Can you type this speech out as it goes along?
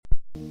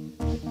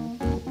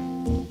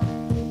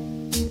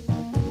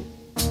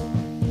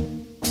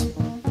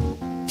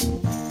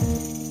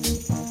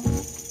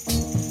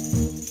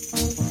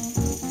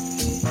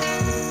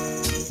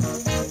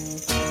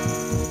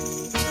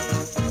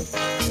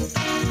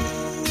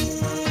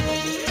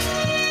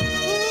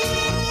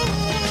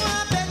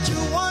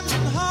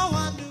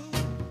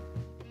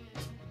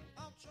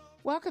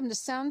Welcome to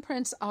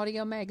Soundprints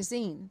Audio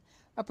Magazine,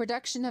 a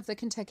production of the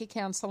Kentucky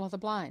Council of the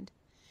Blind.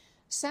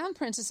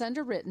 Soundprints is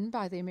underwritten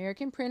by the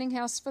American Printing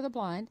House for the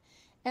Blind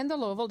and the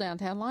Louisville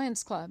Downtown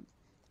Lions Club.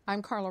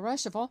 I'm Carla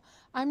Ruschival.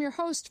 I'm your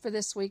host for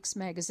this week's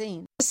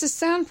magazine. This is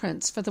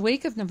Soundprints for the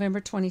week of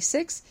November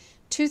 26,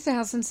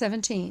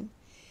 2017.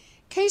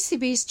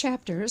 KCB's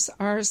chapters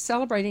are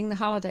celebrating the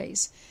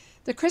holidays.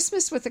 The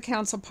Christmas with the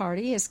Council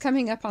party is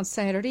coming up on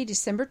Saturday,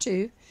 December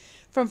 2,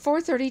 from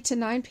 4:30 to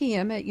 9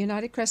 p.m. at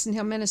United Crescent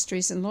Hill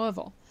Ministries in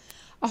Louisville.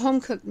 A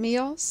home-cooked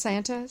meal,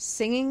 Santa,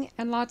 singing,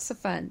 and lots of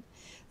fun.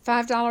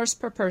 $5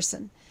 per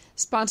person.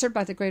 Sponsored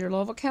by the Greater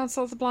Louisville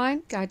Council of the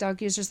Blind, Guide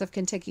Dog Users of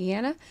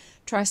Kentuckiana,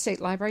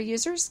 Tri-State Library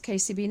Users,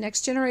 KCB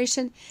Next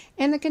Generation,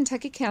 and the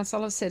Kentucky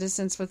Council of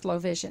Citizens with Low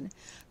Vision.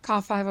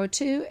 Call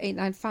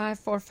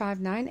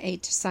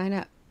 502-895-4598 to sign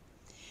up.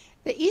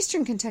 The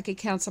Eastern Kentucky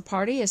Council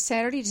Party is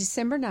Saturday,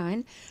 December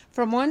 9,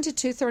 from 1 to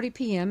 2:30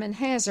 p.m. in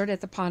Hazard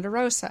at the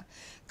Ponderosa.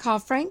 Call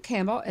Frank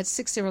Campbell at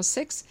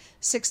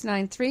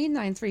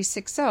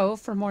 606-693-9360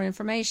 for more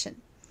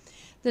information.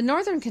 The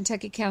Northern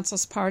Kentucky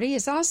Council's Party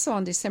is also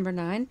on December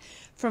 9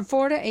 from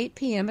 4 to 8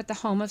 p.m. at the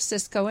home of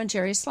Cisco and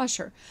Jerry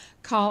Slusher.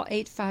 Call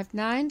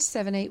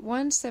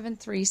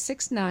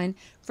 859-781-7369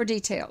 for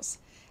details.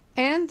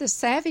 And the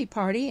Savvy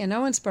Party in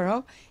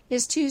Owensboro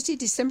is Tuesday,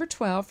 December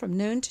 12 from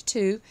noon to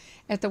 2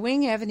 at the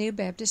Wing Avenue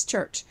Baptist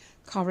Church.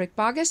 Call Rick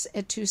Bogus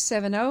at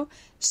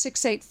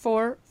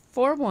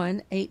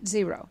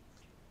 270-684-4180.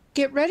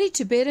 Get ready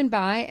to bid and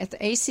buy at the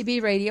ACB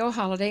Radio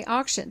Holiday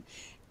Auction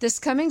this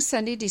coming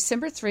Sunday,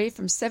 December 3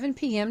 from 7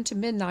 p.m. to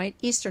midnight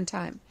Eastern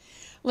Time.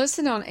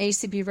 Listen on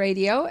ACB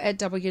Radio at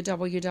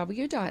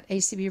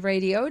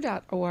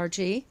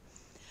www.acbradio.org,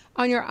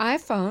 on your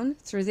iPhone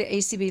through the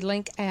ACB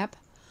Link app,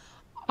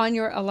 on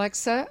your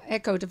Alexa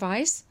Echo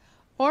device,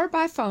 or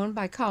by phone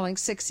by calling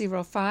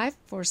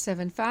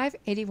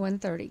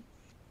 605-475-8130.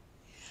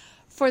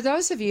 For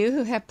those of you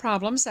who have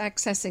problems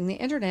accessing the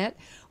Internet,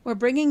 we're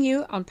bringing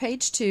you on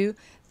page 2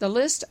 the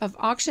list of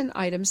auction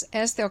items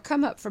as they'll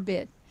come up for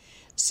bid.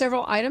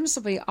 Several items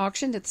will be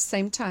auctioned at the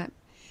same time.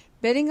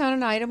 Bidding on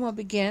an item will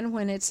begin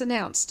when it's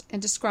announced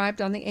and described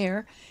on the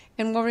air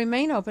and will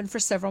remain open for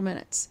several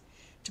minutes.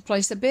 To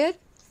place a bid,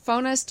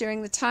 phone us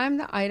during the time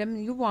the item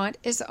you want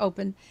is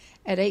open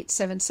at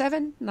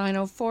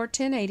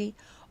 877-904-1080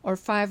 or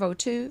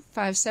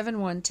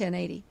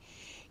 502-571-1080.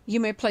 You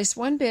may place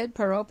one bid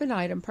per open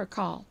item per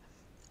call.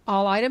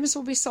 All items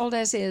will be sold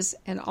as is,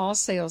 and all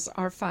sales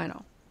are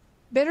final.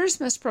 Bidders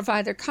must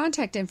provide their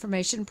contact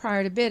information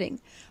prior to bidding.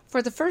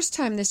 For the first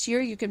time this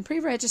year, you can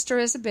pre-register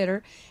as a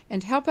bidder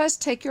and help us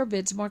take your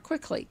bids more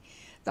quickly.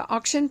 The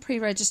auction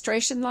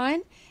pre-registration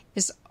line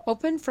is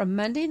open from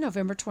Monday,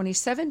 November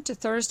 27 to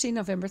Thursday,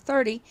 November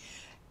 30,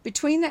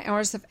 between the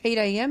hours of 8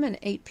 a.m. and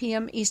 8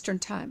 p.m. Eastern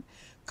Time.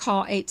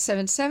 Call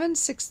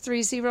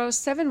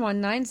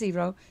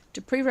 877-630-7190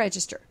 to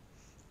pre-register.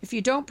 If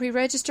you don't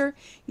pre-register,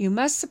 you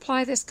must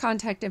supply this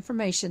contact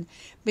information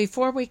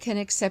before we can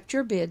accept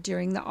your bid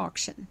during the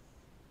auction.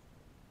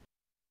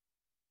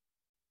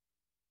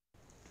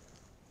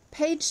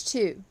 Page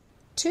 2,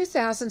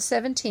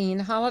 2017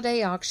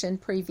 Holiday Auction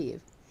Preview.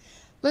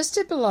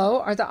 Listed below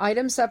are the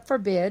items up for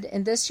bid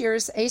in this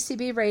year's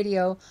ACB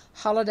Radio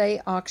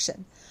Holiday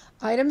Auction.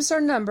 Items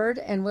are numbered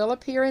and will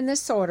appear in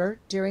this order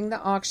during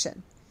the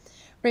auction.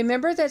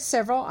 Remember that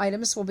several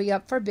items will be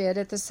up for bid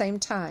at the same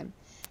time.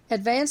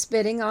 Advance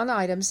bidding on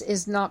items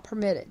is not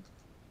permitted.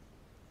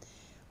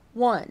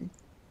 1.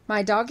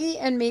 My Doggy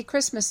and Me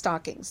Christmas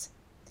Stockings.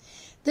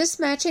 This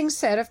matching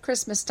set of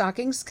Christmas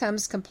stockings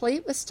comes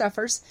complete with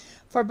stuffers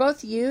for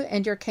both you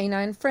and your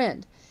canine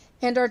friend,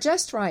 and are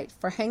just right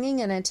for hanging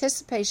in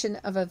anticipation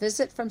of a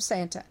visit from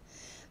Santa.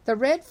 The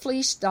red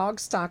fleece dog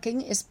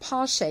stocking is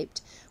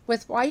paw-shaped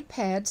with white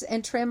pads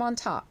and trim on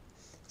top.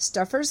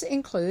 Stuffers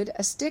include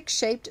a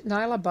stick-shaped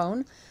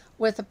Nylabone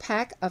with a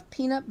pack of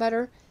peanut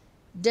butter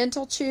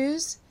dental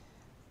chews,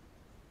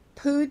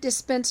 poo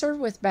dispenser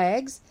with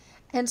bags,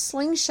 and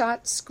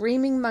slingshot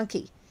screaming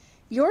monkey.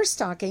 Your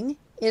stocking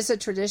is a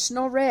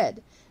traditional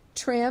red.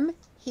 Trim,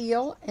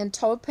 heel, and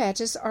toe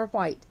patches are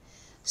white.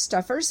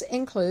 Stuffers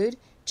include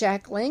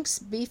Jack Link's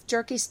beef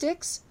jerky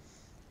sticks,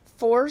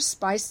 4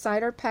 spice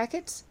cider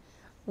packets,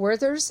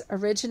 Werther's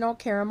original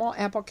caramel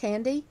apple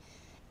candy,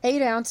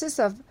 8 ounces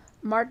of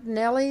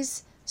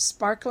Martinelli's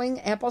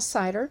sparkling apple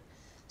cider,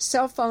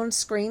 cell phone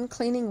screen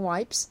cleaning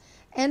wipes,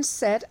 and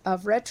set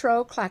of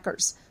retro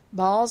clackers,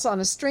 balls on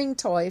a string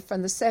toy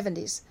from the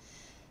 70s.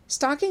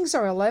 Stockings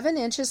are 11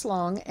 inches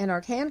long and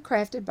are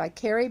handcrafted by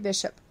Carrie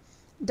Bishop,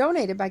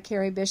 donated by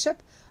Carrie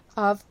Bishop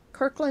of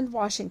Kirkland,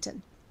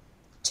 Washington.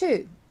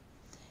 2.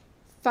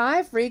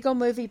 5 Regal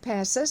movie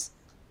passes.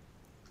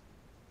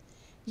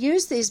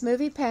 Use these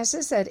movie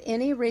passes at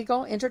any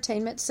Regal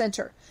Entertainment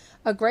Center,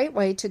 a great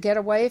way to get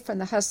away from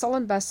the hustle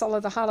and bustle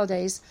of the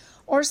holidays,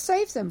 or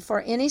save them for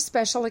any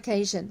special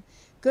occasion.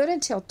 Good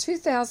until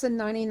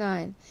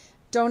 $2,099.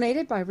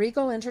 Donated by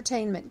Regal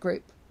Entertainment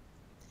Group.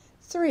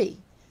 3.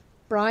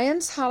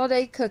 Brian's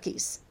Holiday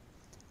Cookies.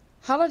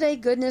 Holiday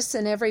goodness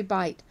in every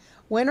bite.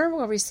 Winner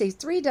will receive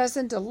 3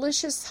 dozen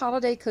delicious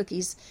holiday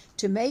cookies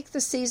to make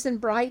the season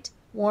bright,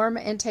 warm,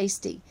 and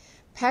tasty.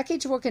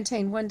 Package will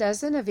contain 1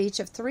 dozen of each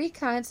of 3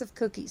 kinds of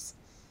cookies.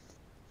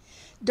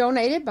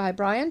 Donated by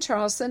Brian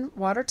Charlson,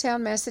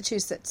 Watertown,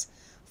 Massachusetts.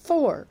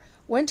 4.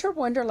 Winter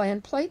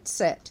Wonderland Plate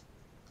Set.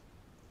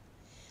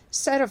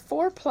 Set of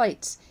 4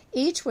 plates,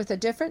 each with a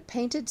different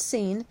painted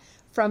scene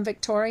from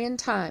Victorian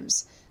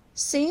times.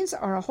 Scenes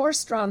are a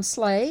horse-drawn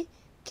sleigh,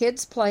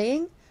 kids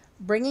playing,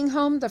 bringing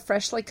home the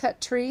freshly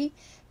cut tree,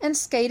 and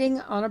skating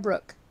on a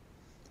brook.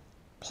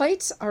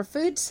 Plates are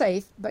food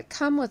safe but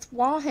come with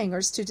wall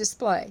hangers to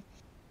display.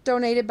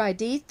 Donated by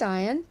Dee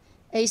Thien,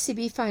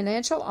 ACB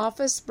Financial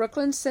Office,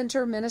 Brooklyn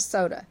Center,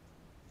 Minnesota.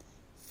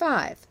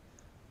 5.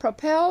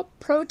 Propel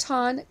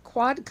Proton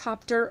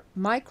Quadcopter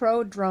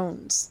Micro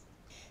Drones.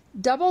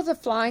 Double the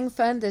flying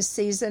fun this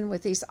season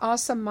with these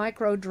awesome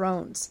micro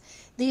drones.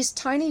 These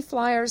tiny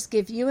flyers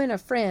give you and a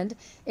friend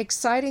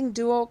exciting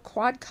dual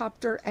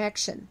quadcopter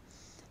action.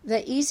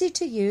 The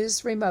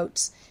easy-to-use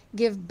remotes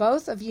give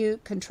both of you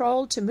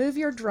control to move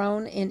your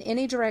drone in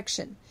any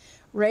direction,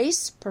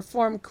 race,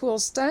 perform cool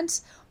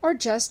stunts, or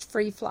just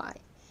free fly.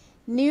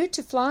 New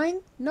to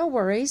flying? No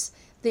worries.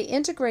 The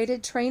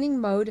integrated training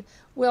mode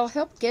will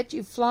help get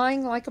you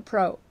flying like a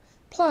pro.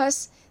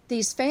 Plus,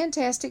 these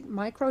fantastic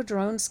micro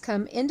drones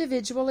come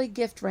individually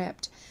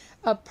gift-wrapped,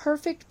 a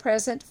perfect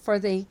present for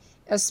the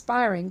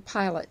aspiring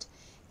pilot.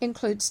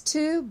 Includes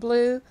 2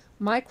 blue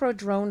micro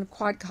drone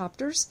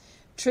quadcopters,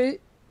 2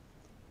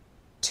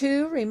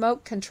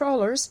 remote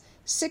controllers,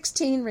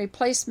 16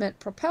 replacement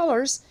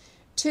propellers,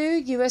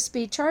 2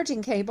 USB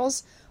charging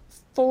cables,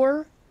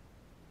 4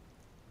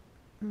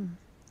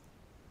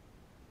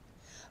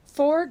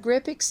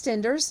 grip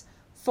extenders,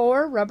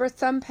 4 rubber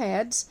thumb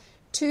pads,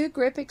 2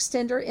 grip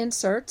extender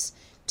inserts,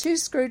 2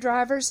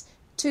 screwdrivers,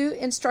 2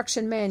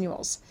 instruction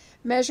manuals.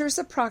 Measures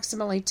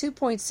approximately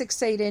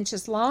 2.68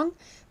 inches long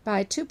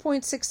by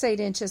 2.68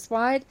 inches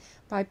wide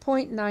by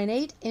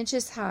 0.98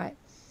 inches high.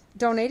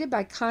 Donated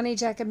by Connie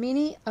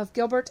Giacomini of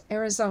Gilbert,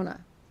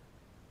 Arizona.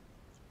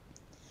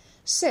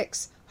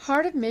 6.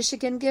 Heart of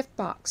Michigan Gift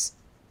Box.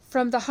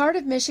 From the Heart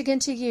of Michigan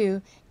to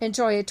you,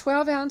 enjoy a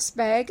 12-ounce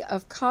bag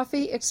of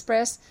Coffee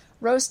Express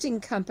Roasting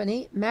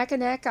Company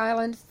Mackinac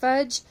Island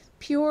Fudge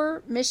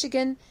Pure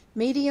Michigan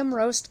Medium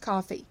Roast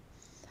Coffee.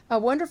 A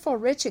wonderful,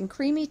 rich, and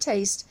creamy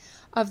taste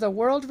of the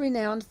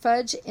world-renowned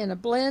fudge in a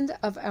blend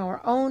of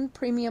our own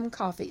premium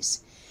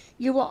coffees.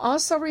 You will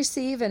also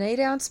receive an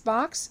 8-ounce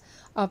box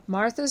of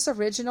Martha's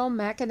Original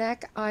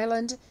Mackinac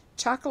Island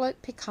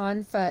Chocolate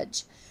Pecan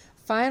Fudge.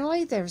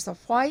 Finally, there's a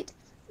white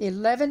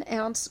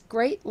 11-ounce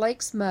Great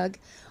Lakes mug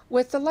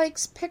with the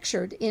lakes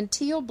pictured in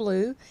teal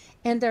blue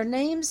and their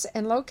names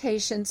and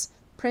locations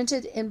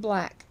printed in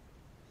black.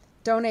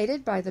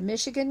 Donated by the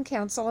Michigan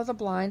Council of the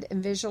Blind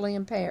and Visually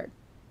Impaired.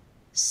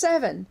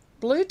 7.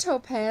 Blue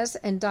Topaz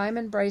and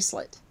Diamond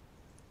Bracelet.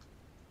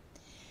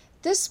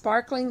 This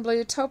sparkling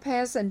blue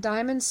topaz and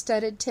diamond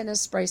studded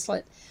tennis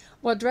bracelet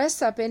will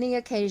dress up any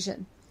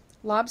occasion.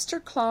 Lobster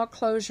claw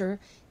closure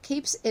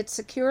keeps it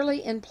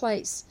securely in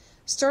place.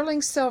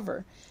 Sterling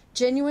silver,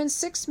 genuine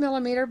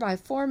 6mm by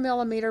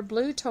 4mm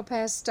blue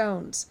topaz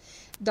stones.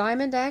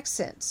 Diamond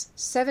accents,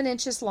 7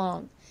 inches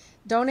long.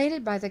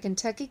 Donated by the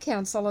Kentucky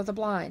Council of the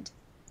Blind.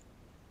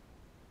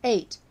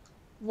 8.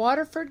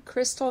 Waterford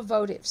Crystal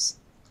Votives.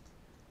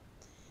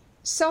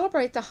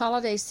 Celebrate the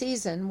holiday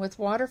season with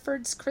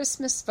Waterford's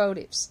Christmas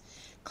votives.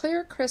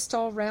 Clear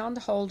crystal round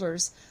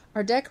holders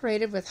are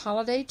decorated with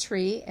holiday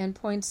tree and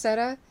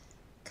poinsettia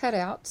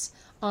cutouts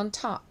on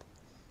top.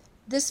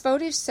 This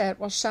votive set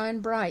will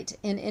shine bright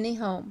in any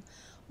home.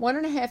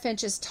 1.5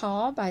 inches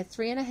tall by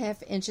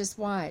 3.5 inches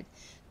wide.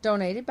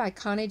 Donated by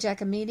Connie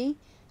Giacomini,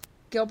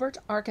 Gilbert,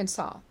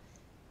 Arkansas.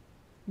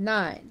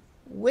 9.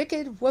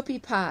 Wicked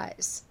Whoopie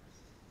Pies.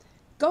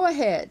 Go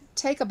ahead,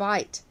 take a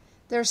bite.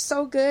 They're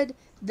so good,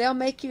 they'll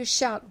make you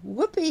shout,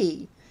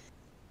 whoopee!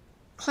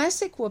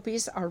 Classic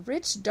whoopies are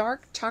rich,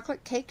 dark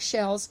chocolate cake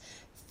shells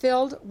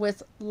filled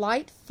with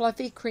light,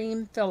 fluffy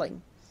cream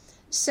filling.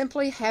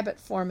 Simply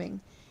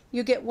habit-forming.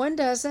 You get 1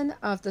 dozen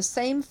of the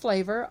same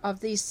flavor of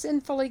these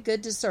sinfully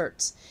good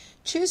desserts.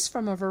 Choose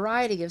from a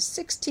variety of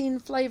 16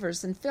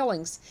 flavors and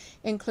fillings,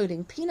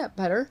 including peanut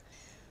butter,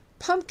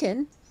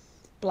 pumpkin,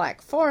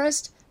 black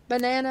forest,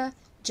 banana,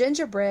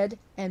 gingerbread,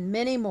 and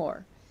many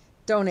more.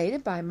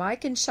 Donated by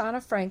Mike and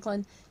Shauna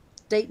Franklin,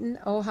 Dayton,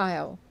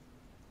 Ohio.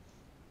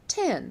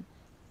 10.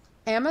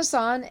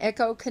 Amazon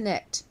Echo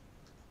Connect.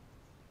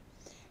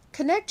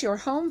 Connect your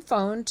home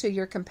phone to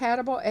your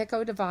compatible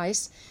Echo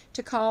device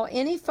to call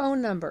any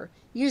phone number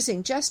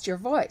using just your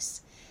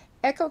voice.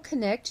 Echo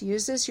Connect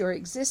uses your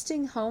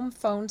existing home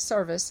phone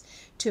service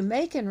to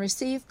make and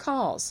receive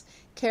calls.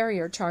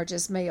 Carrier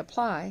charges may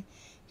apply.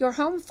 Your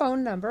home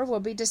phone number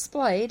will be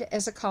displayed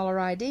as a caller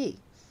ID.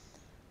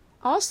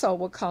 Also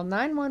will call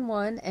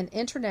 911 and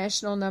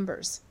international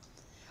numbers.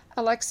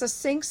 Alexa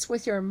syncs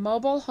with your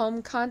mobile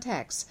home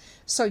contacts,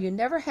 so you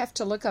never have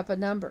to look up a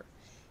number.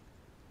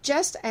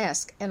 Just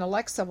ask and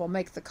Alexa will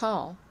make the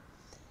call.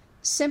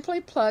 Simply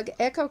plug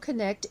Echo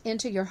Connect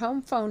into your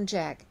home phone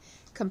jack.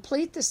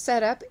 Complete the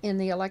setup in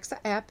the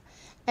Alexa app,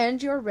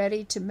 and you're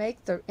ready to make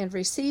and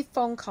receive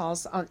phone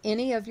calls on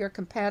any of your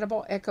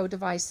compatible Echo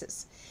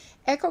devices.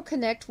 Echo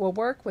Connect will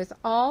work with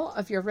all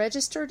of your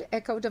registered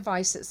Echo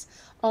devices.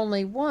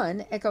 Only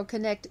one Echo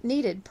Connect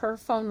needed per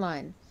phone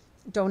line.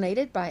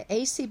 Donated by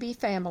ACB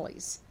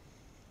Families.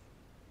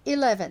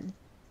 11.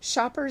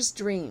 Shopper's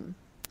Dream.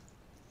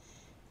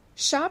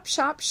 Shop,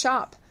 shop,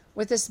 shop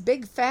with this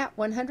big fat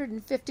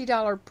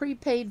 $150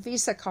 prepaid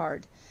Visa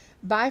card.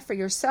 Buy for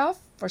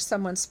yourself, for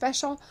someone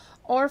special,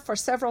 or for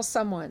several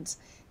someones.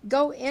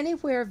 Go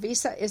anywhere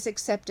Visa is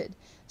accepted.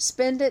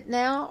 Spend it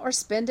now or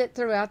spend it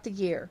throughout the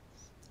year.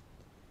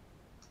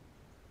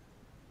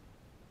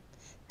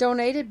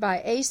 Donated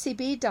by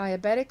ACB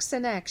Diabetics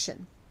in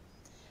Action.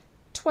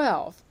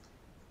 12.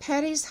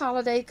 Patty's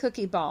Holiday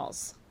Cookie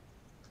Balls.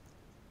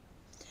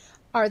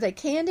 Are they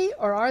candy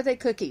or are they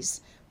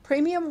cookies?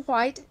 Premium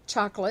white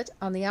chocolate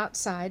on the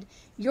outside,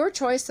 your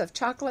choice of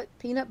chocolate,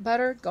 peanut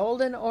butter,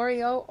 golden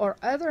Oreo, or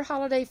other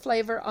holiday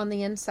flavor on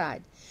the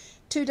inside.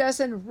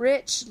 24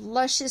 rich,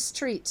 luscious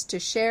treats to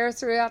share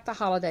throughout the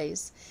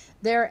holidays.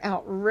 They're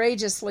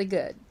outrageously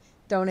good.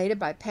 Donated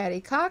by Patty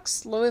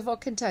Cox, Louisville,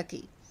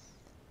 Kentucky.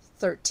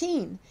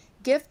 13.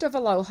 Gift of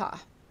Aloha.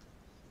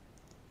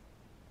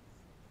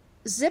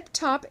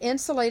 Zip-top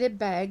insulated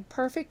bag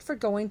perfect for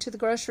going to the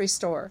grocery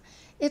store.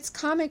 It's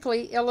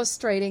comically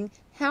illustrating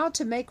how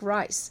to make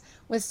rice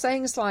with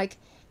sayings like,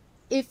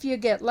 if you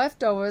get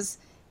leftovers,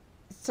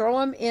 throw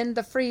them in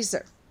the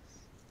freezer.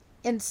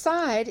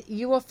 Inside,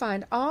 you will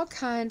find all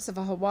kinds of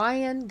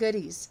Hawaiian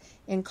goodies,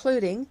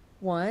 including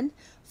 1.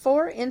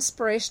 4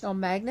 inspirational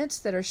magnets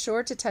that are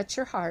sure to touch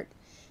your heart.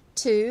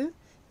 2.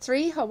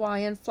 3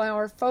 Hawaiian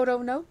flower photo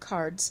note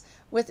cards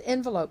with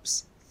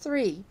envelopes.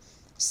 3.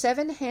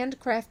 7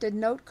 handcrafted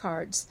note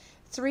cards.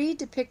 3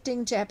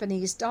 depicting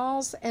Japanese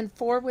dolls, and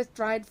 4 with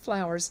dried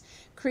flowers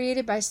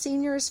created by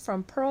seniors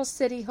from Pearl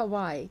City,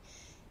 Hawaii.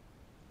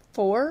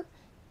 4.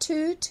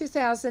 2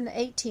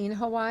 2018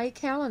 Hawaii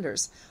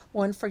calendars,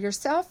 1 for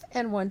yourself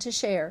and 1 to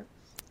share.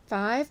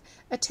 5.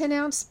 A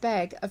 10-ounce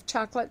bag of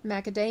chocolate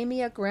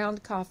macadamia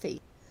ground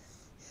coffee.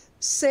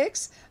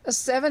 6. A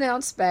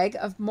 7-ounce bag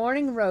of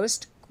morning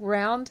roast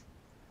ground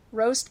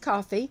roast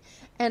coffee.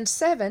 And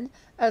 7.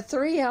 A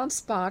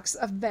 3-ounce box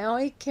of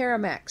Maui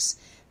Caramax,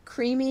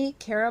 creamy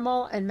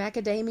caramel and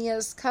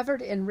macadamias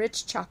covered in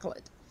rich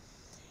chocolate.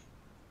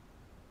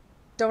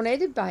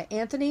 Donated by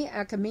Anthony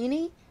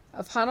Akamine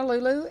of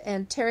Honolulu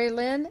and Terry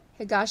Lynn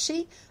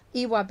Higashi,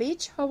 Iwa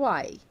Beach,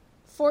 Hawaii.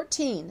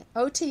 14.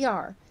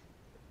 OTR,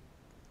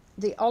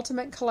 the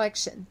Ultimate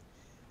Collection.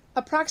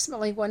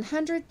 Approximately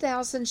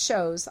 100,000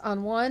 shows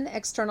on one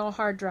external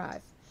hard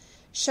drive.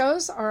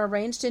 Shows are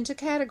arranged into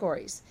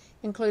categories,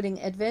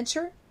 including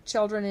adventure,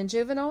 children and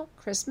juvenile,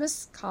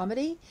 Christmas,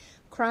 comedy,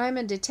 crime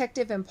and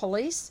detective and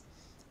police,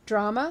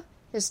 drama,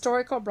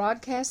 historical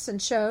broadcasts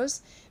and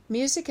shows,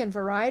 music and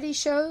variety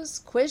shows,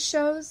 quiz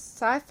shows,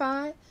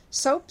 sci-fi,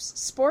 soaps,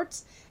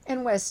 sports,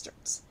 and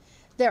westerns.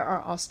 There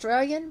are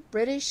Australian,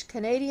 British,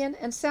 Canadian,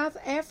 and South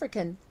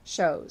African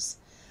shows.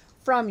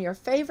 From your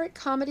favorite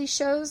comedy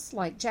shows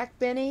like Jack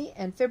Benny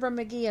and Fibber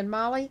McGee and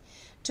Molly,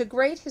 to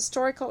great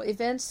historical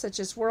events such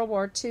as World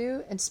War II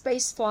and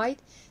space flight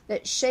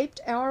that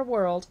shaped our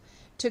world,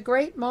 to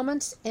great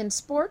moments in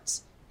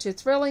sports, to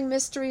thrilling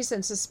mysteries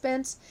and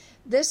suspense,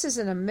 this is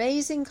an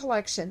amazing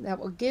collection that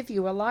will give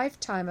you a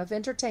lifetime of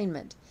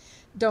entertainment.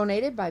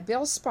 Donated by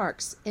Bill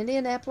Sparks,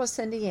 Indianapolis,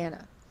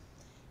 Indiana.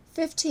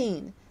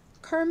 15.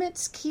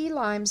 Kermit's Key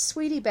Lime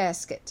Sweetie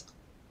Basket.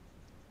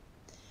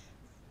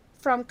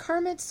 From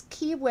Kermit's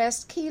Key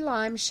West Key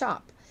Lime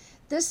Shop,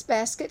 this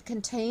basket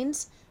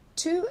contains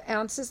 2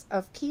 ounces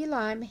of key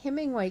lime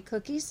Hemingway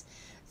cookies,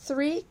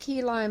 3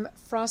 key lime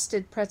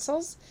frosted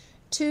pretzels,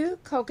 2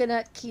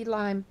 coconut key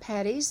lime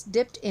patties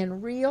dipped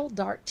in real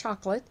dark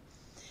chocolate,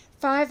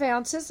 5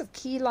 ounces of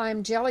key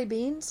lime jelly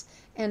beans,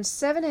 and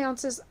 7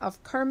 ounces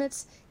of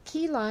Kermit's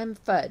key lime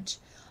fudge.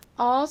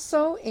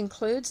 Also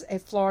includes a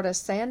Florida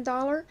sand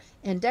dollar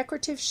and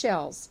decorative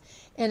shells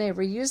in a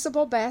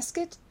reusable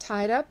basket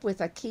tied up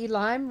with a key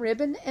lime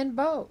ribbon and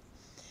bow.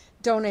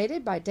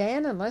 Donated by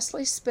Dan and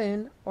Leslie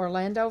Spoon,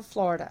 Orlando,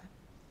 Florida.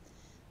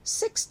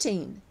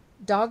 16.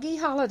 Doggy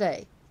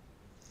Holiday.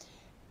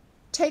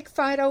 Take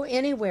Fido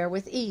anywhere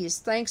with ease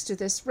thanks to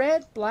this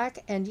red,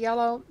 black, and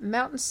yellow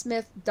Mountain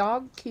Smith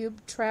Dog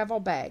Cube travel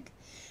bag.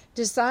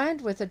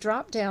 Designed with a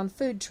drop-down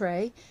food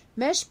tray,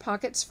 mesh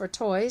pockets for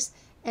toys,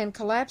 and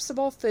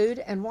collapsible food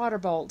and water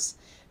bowls.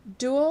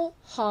 Dual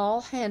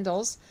haul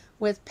handles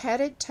with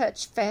padded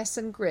touch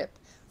fasten grip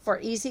for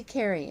easy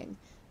carrying.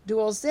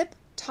 Dual zip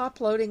top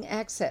loading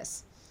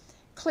access.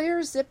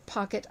 Clear zip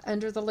pocket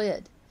under the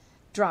lid.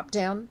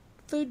 Drop-down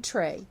food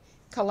tray.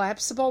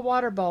 Collapsible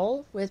water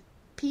bowl with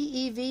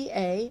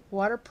PEVA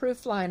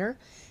waterproof liner,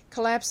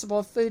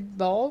 collapsible food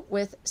bowl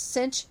with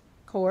cinch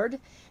cord,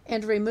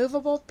 and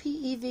removable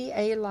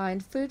PEVA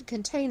lined food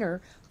container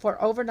for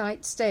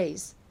overnight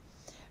stays.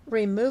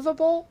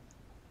 Removable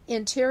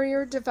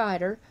interior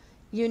divider,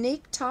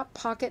 unique top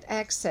pocket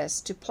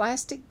access to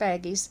plastic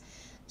baggies,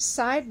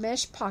 side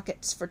mesh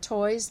pockets for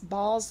toys,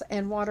 balls,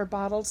 and water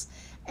bottles,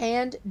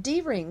 and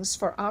D-rings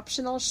for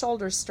optional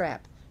shoulder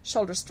strap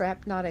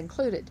not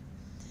included.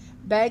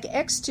 Bag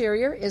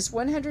exterior is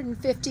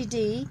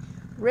 150D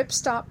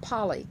ripstop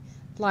poly.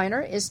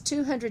 Liner is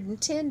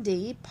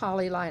 210D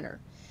poly liner.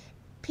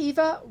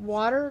 Piva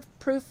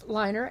waterproof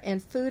liner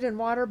and food and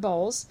water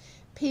bowls,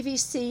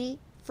 PVC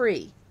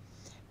free.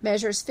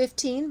 Measures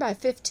 15 by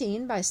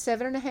 15 by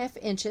 7.5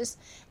 inches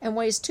and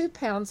weighs 2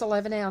 pounds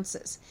 11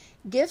 ounces.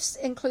 Gifts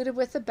included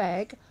with the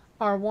bag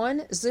are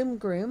 1 Zoom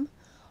Groom,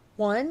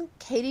 1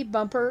 Katie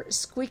Bumper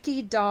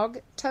Squeaky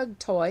Dog Tug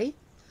Toy,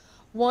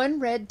 1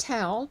 Red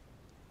Towel,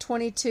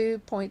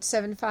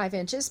 22.75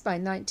 inches by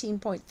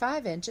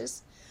 19.5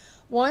 inches,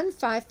 1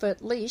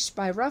 5-foot leash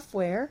by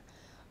Roughwear,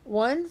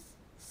 1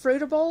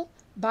 Fruitable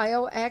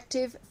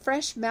Bioactive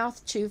Fresh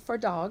Mouth Chew for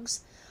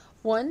dogs,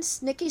 1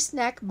 Snicky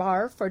Snack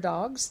Bar for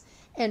dogs,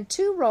 and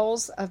 2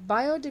 rolls of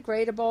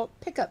biodegradable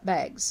pickup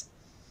bags.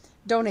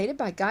 Donated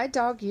by Guide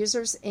Dog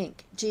Users,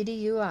 Inc.,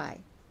 GDUI.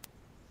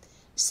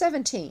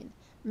 17.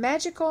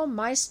 Magical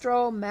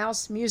Maestro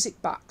Mouse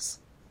Music Box.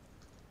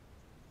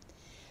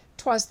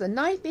 'Twas the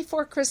night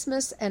before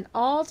Christmas, and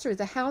all through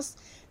the house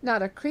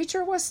not a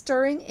creature was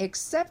stirring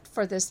except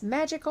for this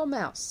magical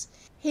mouse.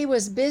 He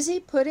was busy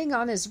putting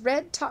on his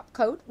red top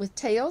coat with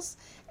tails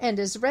and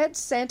his red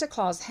Santa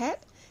Claus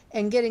hat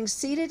and getting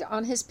seated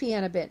on his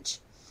piano bench.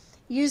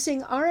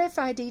 Using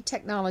RFID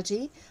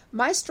technology,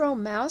 Maestro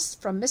Mouse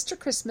from Mr.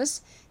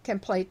 Christmas can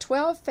play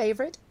 12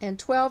 favorite and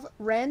 12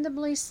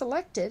 randomly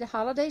selected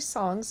holiday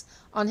songs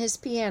on his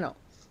piano.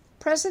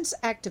 Presence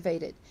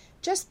activated.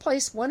 Just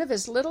place one of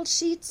his little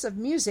sheets of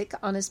music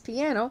on his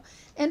piano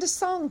and a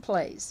song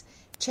plays.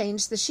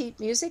 Change the sheet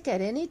music at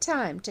any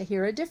time to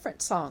hear a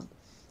different song.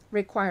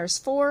 Requires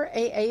 4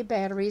 AA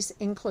batteries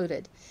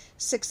included.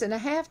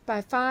 6.5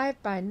 by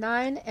 5 by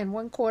 9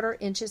 1/4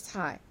 inches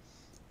high.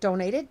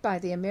 Donated by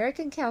the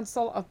American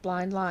Council of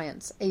Blind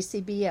Lions,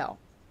 ACBL.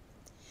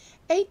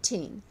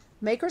 18.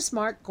 Maker's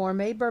Mark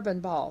Gourmet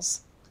Bourbon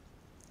Balls.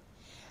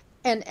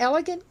 An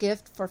elegant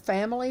gift for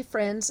family,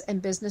 friends,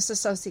 and business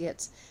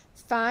associates.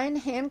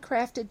 Fine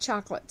handcrafted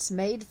chocolates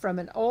made from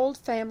an old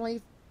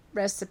family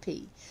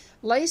recipe,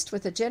 laced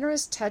with a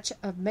generous touch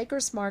of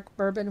Maker's Mark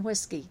bourbon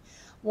whiskey.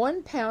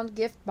 1 pound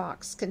gift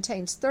box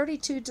contains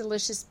 32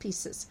 delicious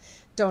pieces.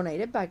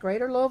 Donated by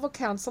Greater Louisville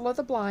Council of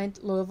the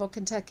Blind, Louisville,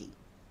 Kentucky.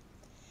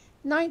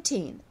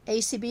 19.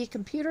 ACB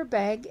computer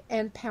bag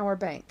and power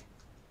bank.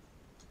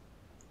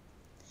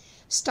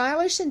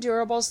 Stylish and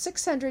durable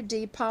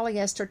 600D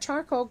polyester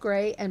charcoal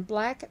gray and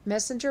black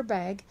messenger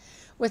bag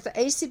with the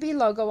ACB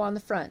logo on the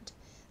front.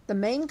 The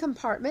main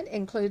compartment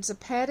includes a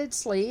padded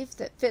sleeve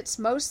that fits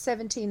most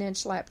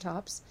 17-inch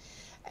laptops,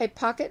 a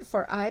pocket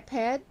for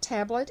iPad,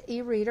 tablet,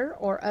 e-reader,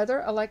 or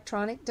other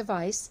electronic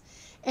device,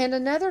 and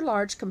another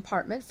large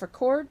compartment for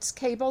cords,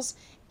 cables,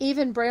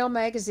 even Braille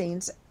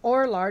magazines,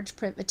 or large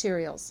print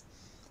materials.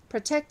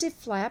 Protective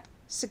flap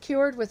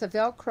secured with a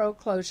Velcro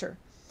closure.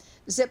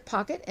 Zip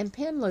pocket and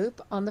pin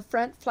loop on the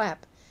front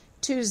flap.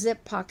 2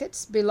 zip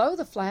pockets below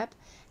the flap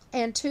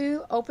and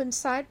 2 open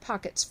side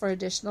pockets for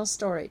additional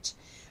storage.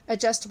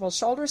 Adjustable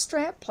shoulder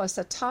strap plus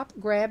a top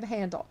grab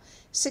handle.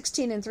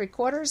 16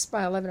 3/4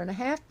 by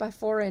 11.5 by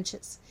 4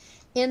 inches.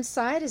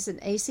 Inside is an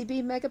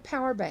ACB Mega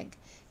Power Bank,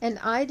 an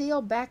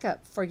ideal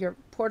backup for your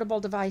portable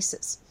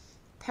devices.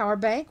 Power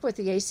bank with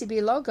the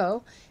ACB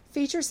logo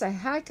features a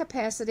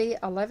high-capacity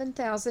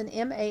 11,000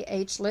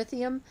 mAh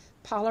lithium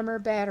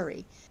polymer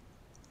battery.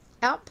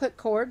 Output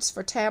cords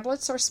for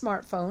tablets or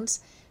smartphones,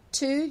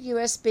 2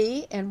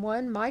 USB and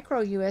 1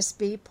 micro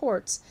USB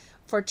ports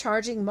for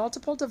charging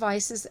multiple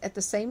devices at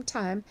the same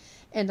time,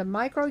 and a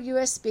micro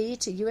USB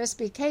to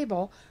USB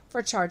cable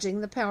for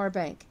charging the power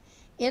bank.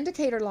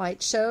 Indicator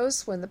light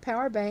shows when the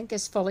power bank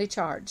is fully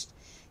charged.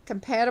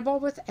 Compatible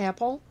with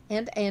Apple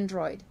and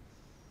Android.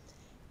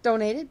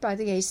 Donated by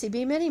the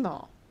ACB Mini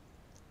Mall.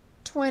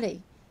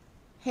 20.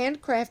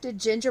 Handcrafted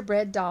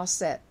gingerbread doll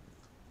set.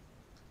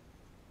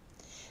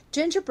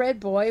 Gingerbread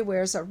boy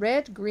wears a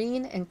red,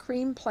 green, and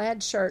cream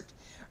plaid shirt,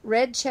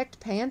 red checked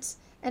pants,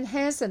 and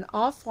has an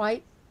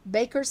off-white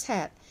baker's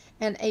hat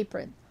and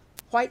apron.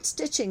 White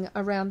stitching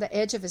around the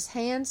edge of his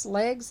hands,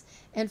 legs,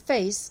 and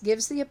face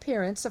gives the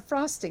appearance of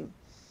frosting.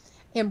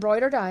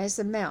 Embroidered eyes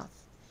and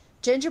mouth.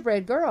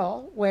 Gingerbread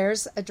girl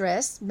wears a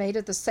dress made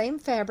of the same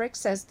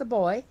fabrics as the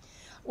boy,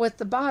 with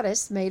the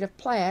bodice made of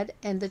plaid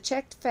and the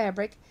checked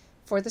fabric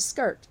for the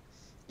skirt.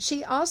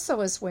 She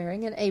also is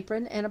wearing an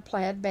apron and a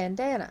plaid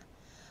bandana.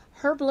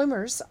 Her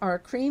bloomers are a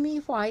creamy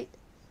white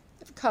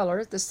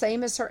color, the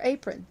same as her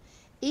apron.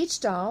 Each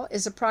doll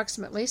is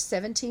approximately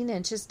 17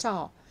 inches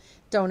tall.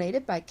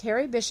 Donated by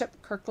Carrie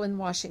Bishop, Kirkland,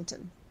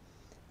 Washington.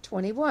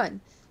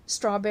 21.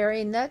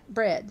 Strawberry nut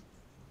bread.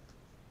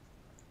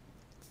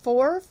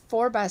 4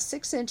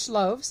 4-by-6-inch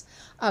loaves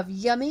of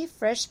yummy,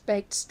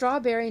 fresh-baked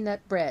strawberry nut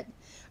bread.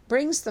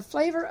 Brings the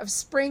flavor of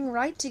spring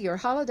right to your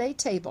holiday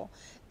table.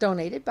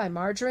 Donated by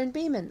Margarine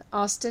Beeman,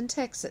 Austin,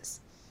 Texas.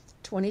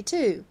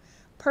 22.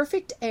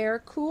 Perfect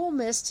Air Cool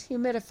Mist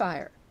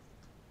Humidifier.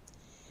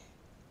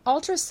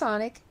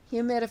 Ultrasonic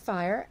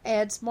humidifier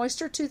adds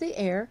moisture to the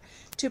air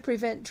to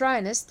prevent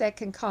dryness that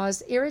can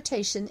cause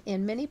irritation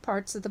in many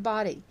parts of the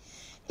body.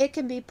 It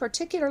can be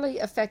particularly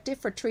effective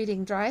for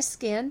treating dry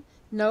skin,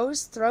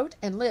 nose, throat,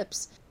 and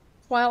lips,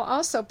 while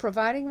also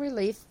providing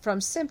relief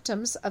from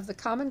symptoms of the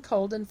common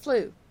cold and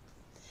flu.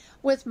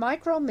 With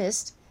micro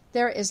mist,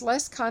 there is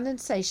less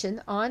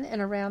condensation on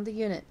and around the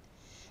unit.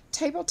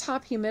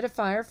 Tabletop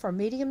humidifier for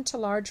medium to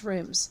large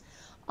rooms.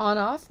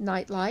 On-off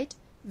night light,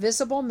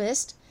 visible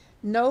mist,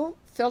 no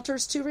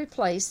filters to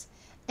replace,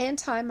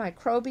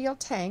 antimicrobial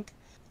tank,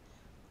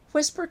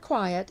 whisper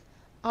quiet,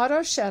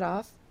 auto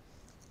shut-off,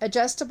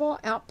 adjustable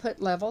output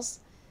levels,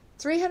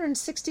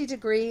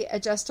 360-degree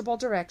adjustable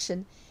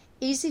direction,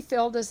 easy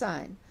fill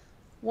design,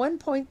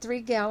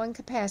 1.3 gallon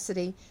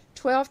capacity,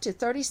 12 to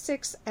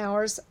 36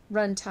 hours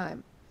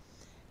runtime,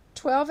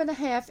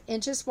 12.5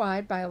 inches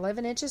wide by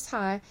 11 inches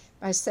high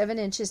by 7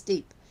 inches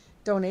deep.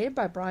 Donated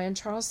by Brian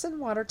Charlson,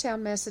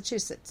 Watertown,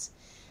 Massachusetts.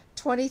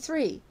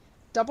 23.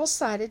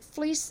 Double-sided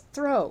fleece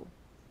throw.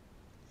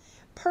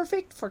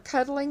 Perfect for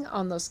cuddling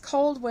on those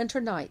cold winter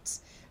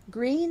nights.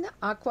 Green,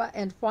 aqua,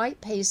 and white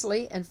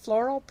paisley and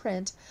floral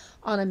print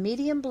on a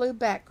medium blue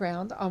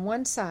background on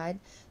one side,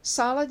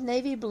 solid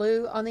navy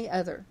blue on the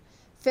other.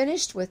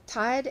 Finished with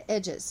tied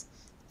edges.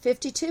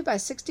 52 by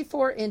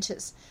 64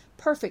 inches.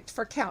 Perfect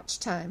for couch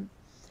time.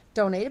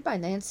 Donated by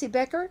Nancy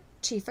Becker,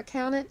 Chief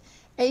Accountant,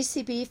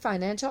 ACB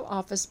Financial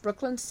Office,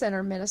 Brooklyn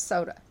Center,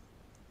 Minnesota.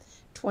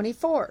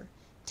 24.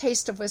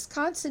 Taste of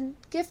Wisconsin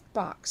gift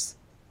box.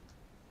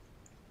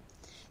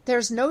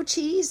 There's no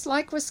cheese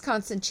like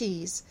Wisconsin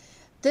cheese.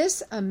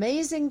 This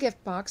amazing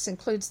gift box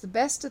includes the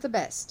best of the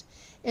best.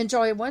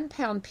 Enjoy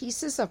 1-pound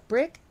pieces of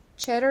brick,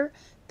 cheddar,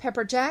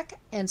 pepper jack,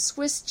 and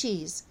Swiss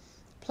cheese.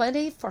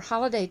 Plenty for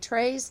holiday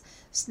trays,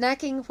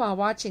 snacking while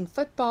watching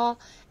football,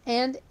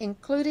 and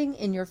including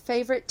in your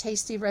favorite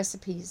tasty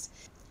recipes.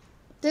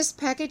 This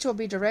package will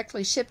be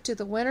directly shipped to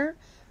the winner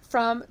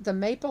from the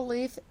Maple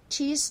Leaf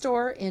Cheese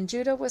Store in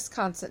Judah,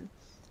 Wisconsin.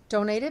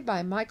 Donated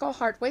by Michael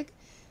Hartwig,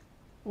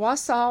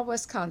 Wausau,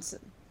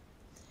 Wisconsin.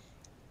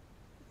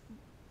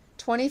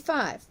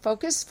 25.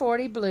 Focus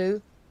 40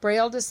 Blue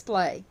Braille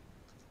Display.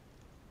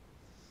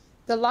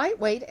 The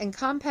lightweight and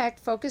compact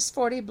Focus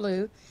 40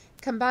 Blue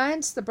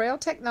combines the Braille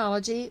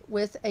technology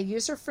with a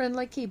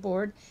user-friendly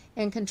keyboard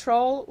and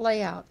control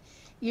layout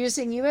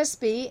using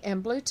USB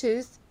and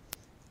Bluetooth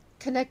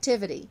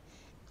connectivity.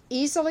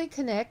 Easily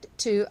connect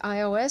to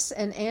iOS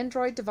and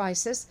Android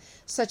devices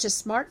such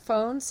as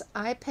smartphones,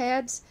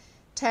 iPads,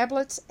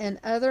 tablets, and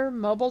other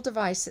mobile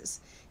devices.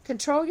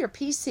 Control your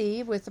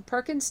PC with the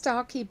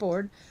Perkins-style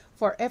keyboard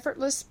for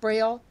effortless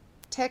Braille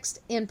text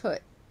input.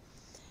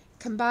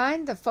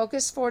 Combine the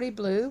Focus 40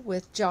 Blue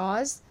with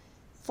JAWS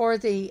for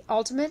the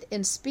ultimate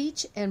in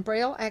speech and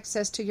Braille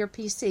access to your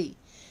PC.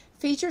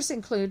 Features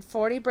include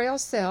 40 Braille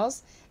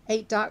cells,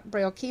 8-dot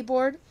Braille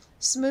keyboard,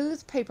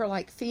 smooth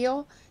paper-like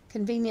feel,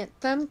 convenient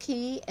thumb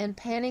key and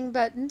panning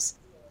buttons,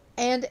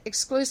 and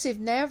exclusive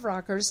nav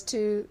rockers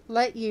to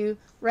let you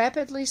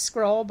rapidly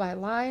scroll by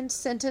line,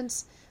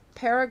 sentence,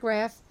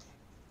 paragraph,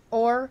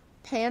 or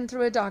pan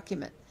through a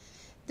document.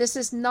 This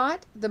is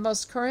not the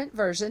most current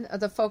version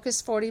of the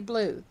Focus 40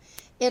 Blue.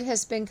 It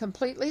has been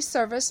completely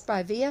serviced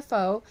by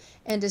VFO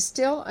and is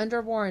still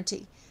under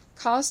warranty.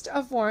 Cost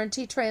of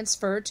warranty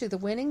transfer to the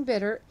winning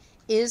bidder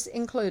is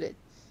included.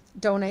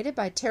 Donated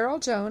by Terrell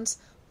Jones,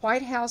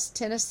 White House,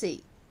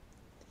 Tennessee.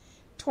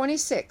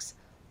 26.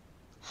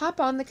 Hop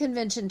on the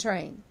convention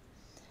train.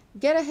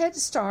 Get a head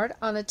start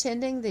on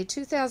attending the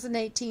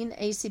 2018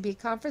 ACB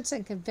Conference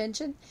and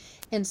Convention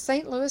in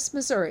St. Louis,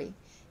 Missouri.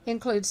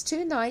 Includes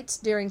 2 nights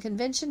during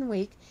Convention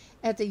Week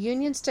at the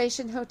Union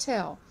Station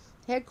Hotel,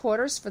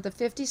 headquarters for the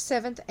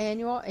 57th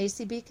Annual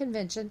ACB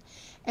Convention,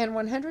 and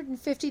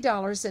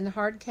 $150 in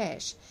hard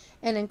cash.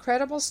 An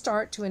incredible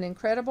start to an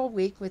incredible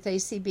week with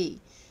ACB.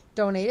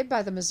 Donated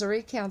by the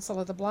Missouri Council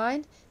of the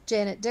Blind,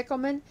 Janet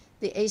Dickelman,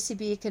 the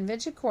ACB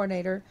Convention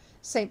Coordinator,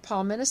 St.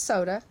 Paul,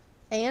 Minnesota,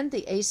 and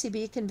the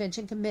ACB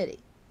Convention Committee.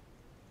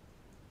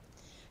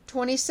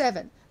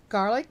 27.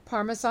 Garlic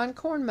Parmesan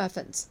Corn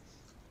Muffins.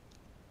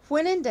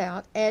 When in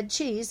doubt, add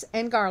cheese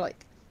and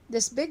garlic.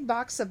 This big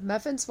box of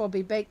muffins will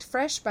be baked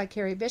fresh by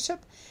Carrie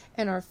Bishop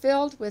and are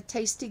filled with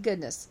tasty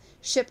goodness,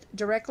 shipped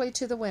directly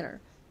to the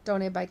winner.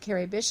 Donated by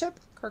Carrie Bishop,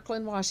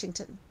 Kirkland,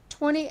 Washington.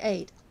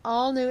 28.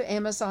 All-new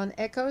Amazon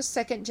Echo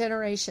 2nd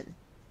Generation.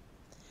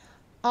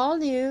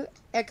 All-new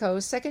Echo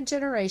 2nd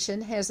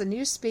Generation has a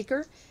new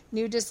speaker,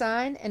 new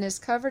design, and is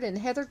covered in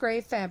heather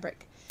gray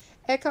fabric.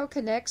 Echo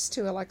connects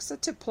to Alexa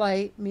to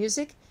play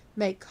music,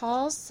 make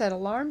calls, set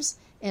alarms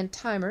and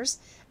timers,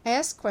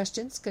 ask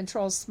questions,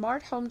 control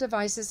smart home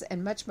devices,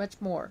 and much, much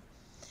more.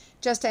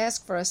 Just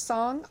ask for a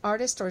song,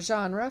 artist, or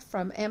genre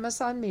from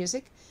Amazon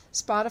Music,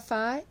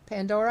 Spotify,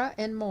 Pandora,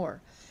 and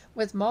more.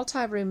 With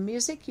multi-room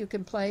music, you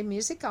can play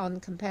music on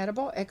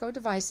compatible Echo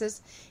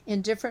devices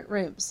in different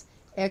rooms.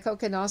 Echo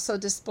can also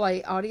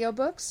display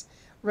audiobooks,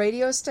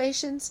 radio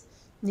stations,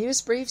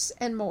 news briefs,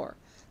 and more.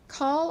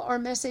 Call or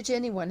message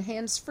anyone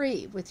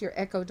hands-free with your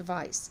Echo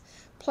device.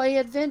 Play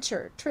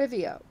adventure,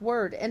 trivia,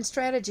 word, and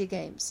strategy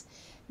games.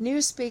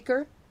 New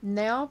speaker,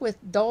 now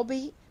with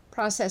Dolby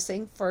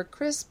processing for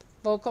crisp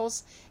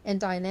vocals and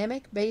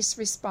dynamic bass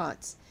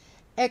response.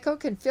 Echo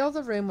can fill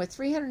the room with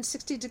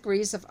 360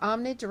 degrees of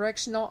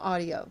omnidirectional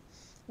audio.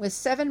 With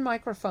 7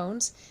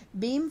 microphones,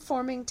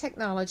 beam-forming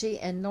technology,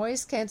 and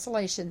noise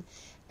cancellation,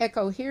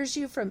 Echo hears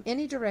you from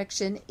any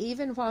direction,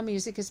 even while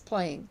music is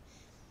playing.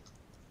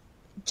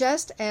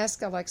 Just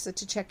ask Alexa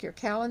to check your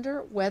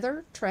calendar,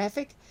 weather,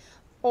 traffic,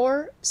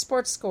 or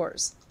sports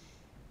scores.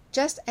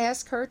 Just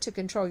ask her to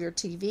control your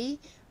TV,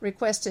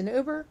 request an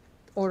Uber,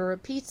 order a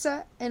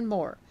pizza, and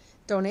more.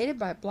 Donated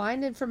by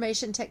Blind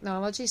Information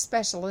Technology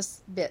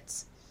Specialists,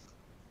 BITS.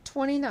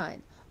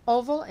 29.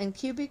 Oval and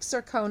Cubic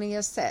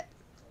Zirconia Set.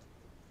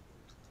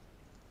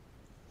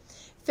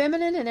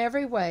 Feminine in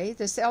every way,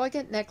 this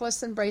elegant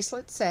necklace and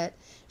bracelet set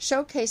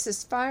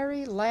showcases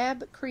fiery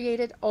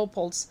lab-created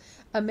opals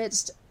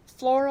amidst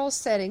floral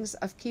settings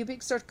of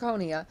cubic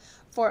zirconia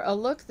for a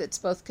look that's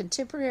both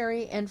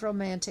contemporary and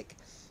romantic.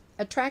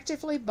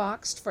 Attractively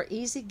boxed for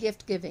easy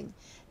gift-giving,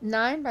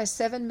 9 by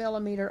 7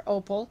 millimeter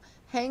opal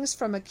hangs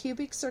from a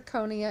cubic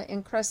zirconia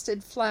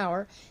encrusted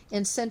flower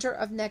in center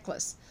of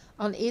necklace.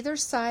 On either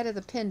side of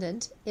the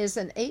pendant is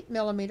an 8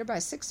 millimeter by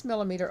 6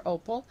 millimeter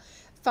opal,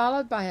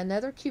 followed by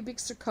another cubic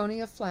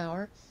zirconia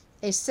flower,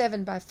 a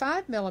 7 by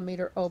 5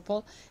 millimeter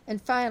opal,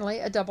 and finally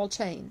a double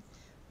chain.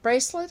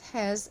 Bracelet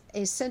has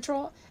a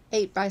central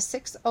 8 by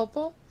 6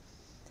 opal,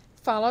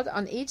 followed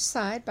on each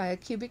side by a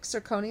cubic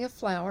zirconia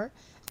flower,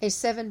 a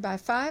 7 by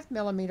 5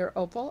 millimeter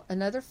opal,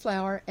 another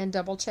flower, and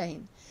double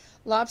chain.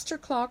 Lobster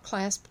claw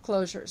clasp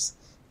closures.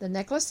 The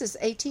necklace is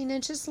 18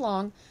 inches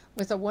long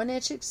with a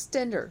 1-inch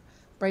extender.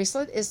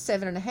 Bracelet is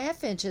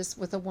 7.5 inches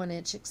with a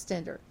 1-inch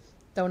extender.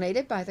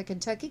 Donated by the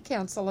Kentucky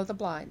Council of the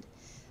Blind.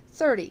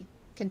 30.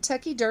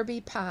 Kentucky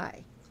Derby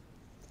Pie.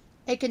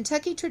 A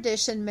Kentucky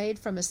tradition made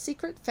from a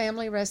secret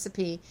family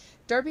recipe,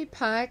 Derby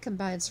pie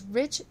combines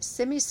rich,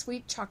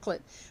 semi-sweet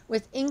chocolate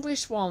with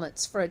English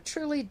walnuts for a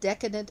truly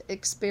decadent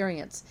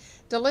experience.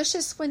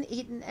 Delicious when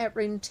eaten at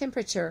room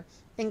temperature,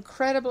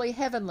 incredibly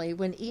heavenly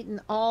when eaten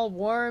all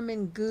warm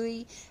and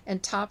gooey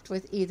and topped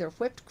with either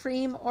whipped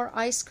cream or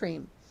ice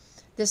cream.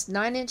 This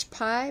 9-inch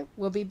pie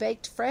will be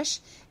baked fresh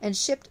and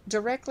shipped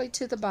directly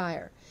to the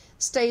buyer.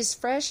 Stays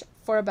fresh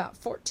for about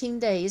 14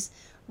 days,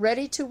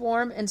 ready to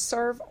warm and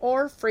serve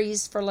or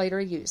freeze for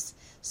later use.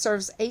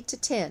 Serves 8 to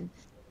 10.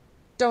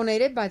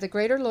 Donated by the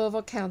Greater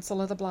Louisville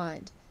Council of the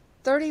Blind.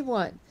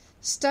 31.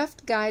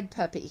 Stuffed Guide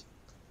Puppy.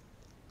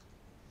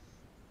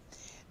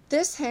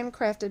 This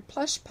handcrafted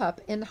plush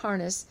pup in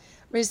harness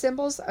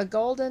resembles a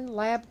golden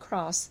lab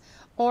cross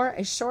or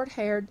a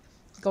short-haired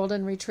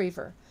golden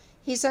retriever.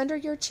 He's under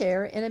your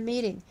chair in a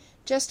meeting,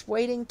 just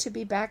waiting to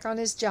be back on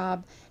his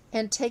job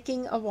and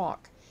taking a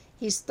walk.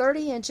 He's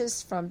 30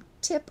 inches from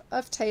tip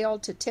of tail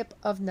to tip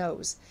of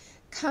nose.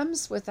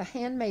 Comes with a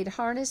handmade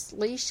harness,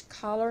 leash,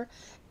 collar,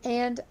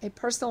 and a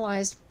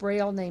personalized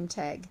Braille name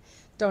tag.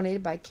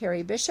 Donated by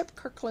Carrie Bishop,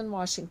 Kirkland,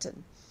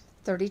 Washington.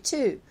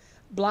 32.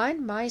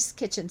 Blind Mice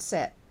Kitchen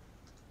Set.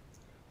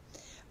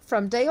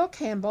 From Dale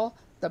Campbell,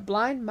 the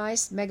Blind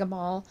Mice Mega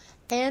Mall,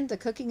 and the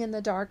Cooking in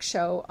the Dark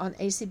show on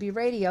ACB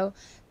Radio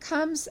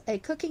comes a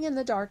Cooking in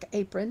the Dark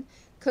apron,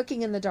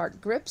 Cooking in the Dark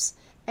grips,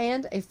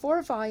 and a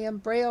 4-volume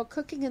Braille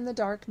Cooking in the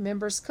Dark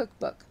members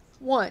cookbook.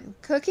 1.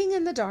 Cooking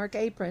in the Dark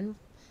apron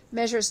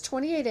measures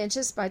 28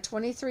 inches by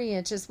 23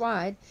 inches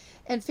wide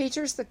and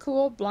features the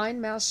cool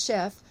blind mouse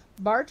chef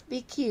Bart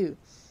BQ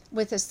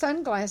with his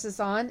sunglasses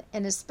on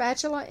and his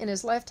spatula in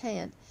his left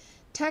hand.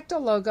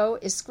 Tactile logo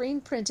is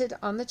screen printed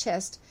on the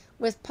chest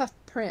with puff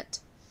print.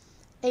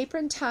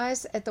 Apron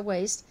ties at the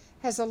waist,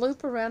 has a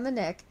loop around the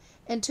neck,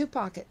 and 2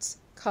 pockets.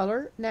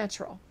 Color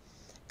natural.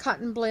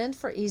 Cotton blend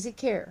for easy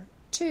care.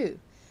 2.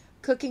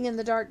 Cooking in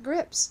the Dark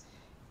grips.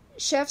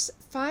 Chef's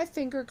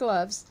 5-finger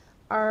gloves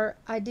are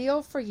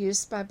ideal for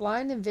use by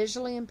blind and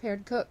visually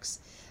impaired cooks.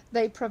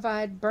 They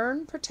provide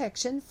burn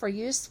protection for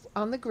use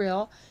on the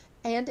grill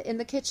and in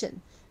the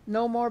kitchen.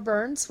 No more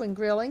burns when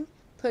grilling,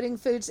 putting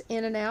foods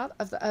in and out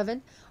of the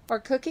oven, or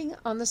cooking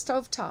on the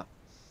stovetop.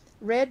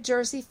 Red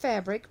jersey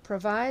fabric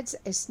provides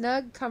a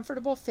snug,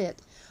 comfortable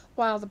fit,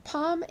 while the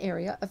palm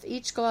area of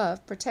each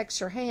glove protects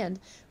your hand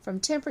from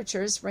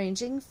temperatures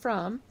ranging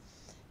from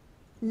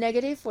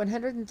negative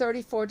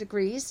 134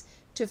 degrees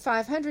to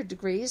 500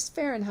 degrees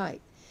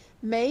Fahrenheit.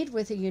 Made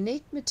with a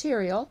unique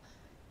material,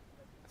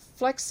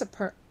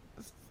 Flexiprene,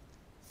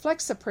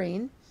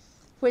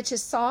 which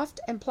is soft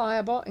and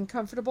pliable and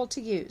comfortable to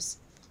use.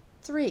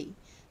 3.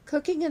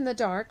 Cooking in the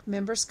Dark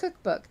Members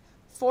Cookbook,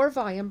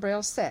 4-volume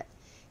Braille set.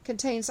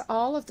 Contains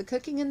all of the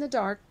Cooking in the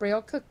Dark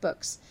Braille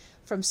cookbooks.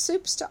 From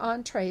soups to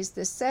entrees,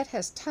 this set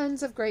has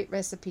tons of great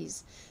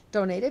recipes.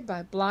 Donated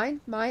by Blind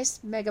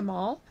Mice Mega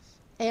Mall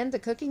and the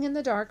Cooking in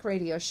the Dark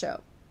radio show.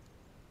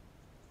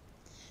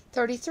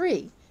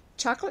 33.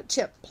 Chocolate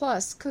Chip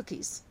Plus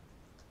Cookies.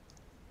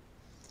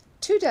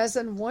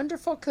 24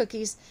 wonderful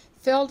cookies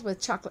filled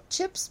with chocolate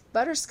chips,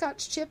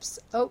 butterscotch chips,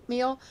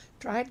 oatmeal,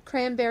 dried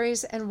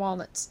cranberries, and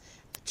walnuts.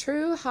 A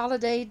true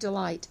holiday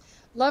delight,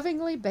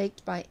 lovingly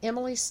baked by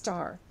Emily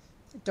Starr.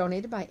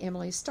 Donated by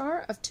Emily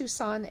Starr of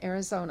Tucson,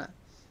 Arizona.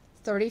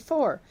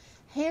 34.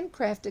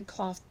 Handcrafted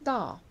cloth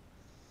doll.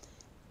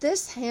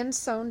 This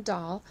hand-sewn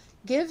doll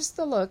gives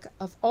the look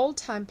of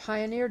old-time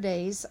pioneer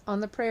days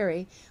on the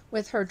prairie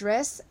with her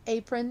dress,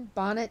 apron,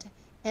 bonnet,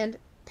 and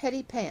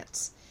petty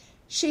pants.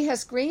 She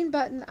has green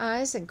button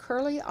eyes and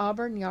curly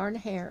auburn yarn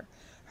hair.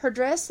 Her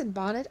dress and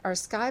bonnet are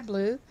sky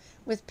blue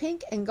with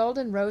pink and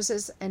golden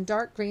roses and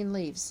dark green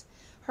leaves.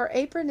 Her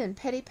apron and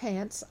petty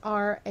pants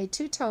are a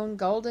two-tone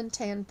golden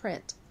tan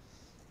print.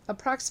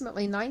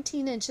 Approximately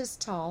 19 inches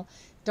tall,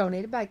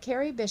 donated by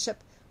Carrie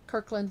Bishop,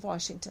 Kirkland,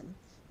 Washington.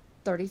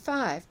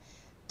 35.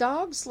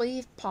 Dogs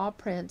leave paw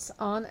prints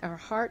on our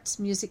heart's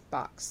music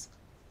box.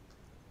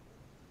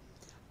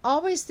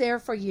 Always there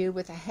for you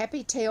with a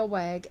happy tail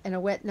wag and a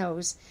wet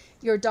nose,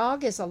 your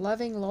dog is a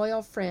loving,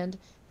 loyal friend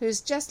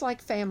who's just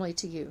like family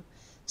to you.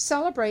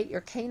 Celebrate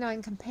your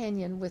canine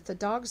companion with the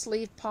Dogs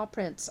Leave Paw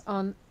Prints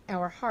on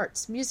Our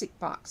Hearts music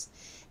box,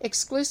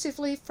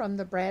 exclusively from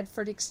the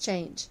Bradford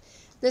Exchange.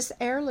 This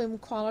heirloom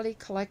quality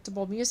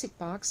collectible music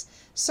box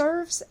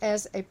serves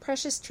as a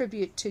precious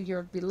tribute to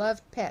your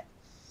beloved pet.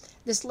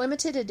 This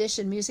limited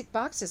edition music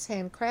box is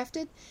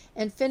handcrafted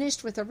and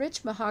finished with a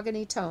rich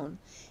mahogany tone.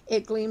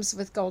 It gleams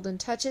with golden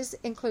touches,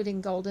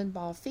 including golden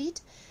ball feet,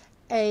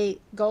 a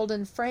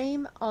golden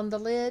frame on the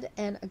lid,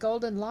 and a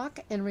golden lock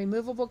and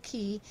removable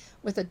key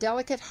with a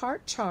delicate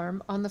heart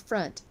charm on the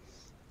front,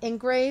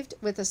 engraved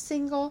with a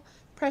single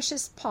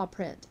precious paw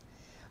print.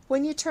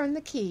 When you turn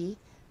the key,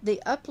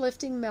 the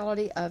uplifting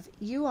melody of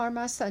You Are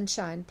My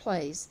Sunshine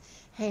plays,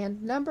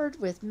 hand numbered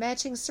with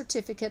matching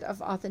certificate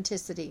of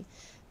authenticity,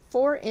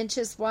 4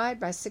 inches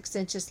wide by 6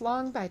 inches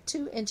long by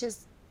 2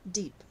 inches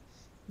deep.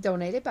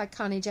 Donated by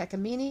Connie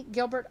Giacomini,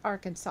 Gilbert,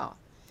 Arkansas.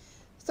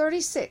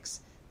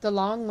 36. The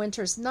Long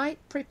Winter's Night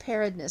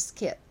Preparedness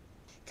Kit.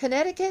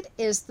 Connecticut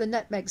is the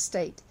nutmeg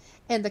state,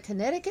 and the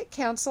Connecticut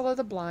Council of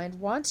the Blind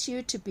wants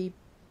you to be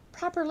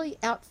properly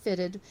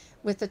outfitted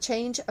with the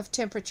change of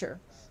temperature.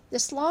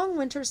 This Long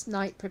Winter's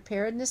Night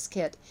Preparedness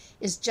Kit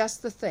is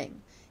just the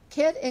thing.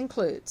 Kit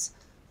includes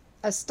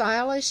a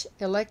stylish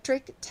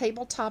electric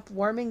tabletop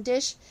warming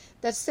dish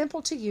that's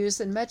simple to use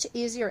and much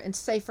easier and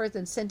safer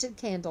than scented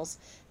candles,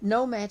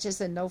 no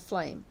matches and no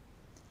flame.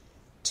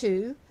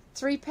 2.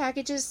 3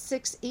 packages,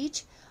 6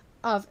 each,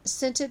 of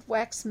scented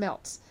wax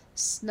melts,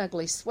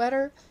 Snuggly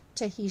Sweater,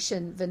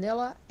 Tahitian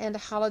Vanilla, and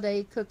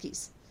holiday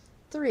cookies.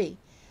 3.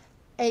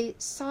 A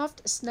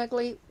soft,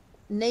 snuggly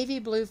navy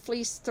blue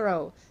fleece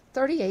throw,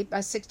 38 by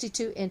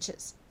 62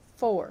 inches.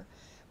 4.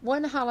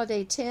 1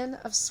 holiday tin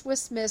of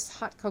Swiss Miss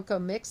hot cocoa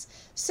mix,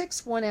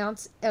 6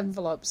 1-ounce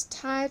envelopes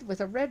tied with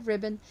a red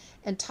ribbon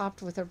and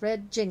topped with a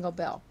red jingle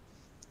bell.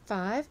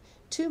 5.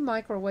 2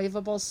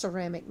 microwavable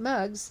ceramic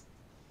mugs,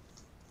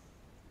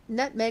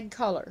 nutmeg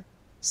color.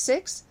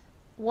 6.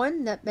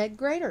 1 nutmeg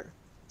grater.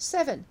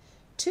 7.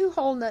 2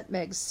 whole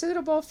nutmegs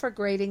suitable for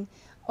grating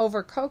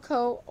over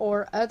cocoa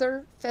or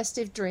other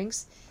festive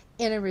drinks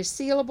in a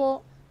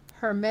resealable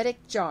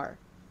hermetic jar.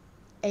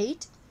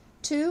 8.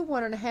 2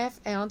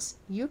 1.5-ounce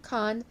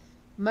Yukon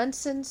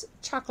Munson's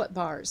chocolate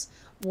bars,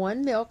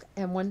 1 milk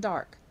and 1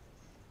 dark.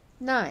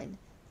 9.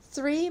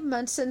 3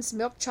 Munson's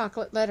milk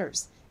chocolate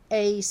letters,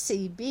 A,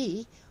 C,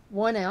 B,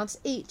 1 ounce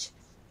each,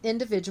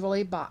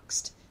 individually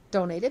boxed.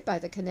 Donated by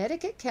the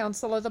Connecticut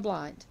Council of the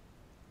Blind.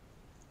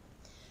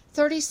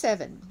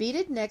 37.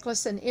 Beaded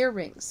necklace and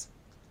earrings.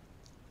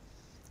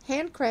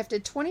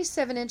 Handcrafted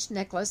 27-inch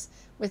necklace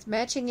with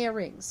matching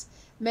earrings,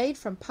 made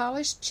from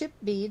polished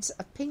chipped beads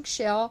of pink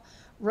shell,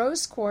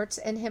 rose quartz,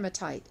 and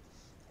hematite.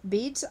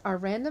 Beads are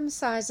random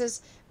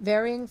sizes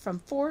varying from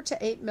 4 to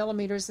 8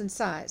 millimeters in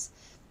size.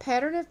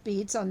 Pattern of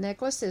beads on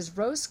necklace is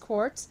rose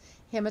quartz,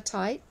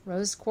 hematite,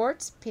 rose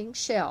quartz, pink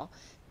shell.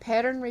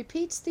 Pattern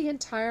repeats the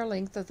entire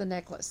length of the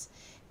necklace.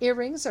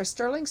 Earrings are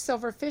sterling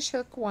silver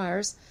fishhook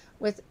wires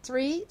with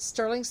 3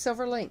 sterling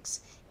silver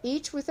links,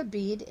 each with a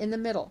bead in the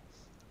middle.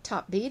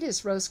 Top bead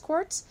is rose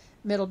quartz,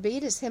 middle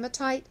bead is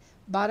hematite,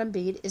 bottom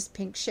bead is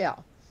pink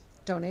shell.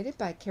 Donated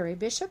by Carrie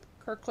Bishop,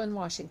 Kirkland,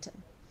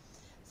 Washington.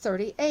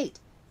 38.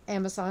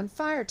 Amazon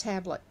Fire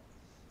Tablet.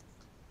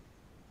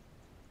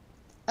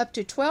 Up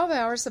to 12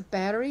 hours of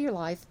battery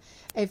life,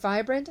 a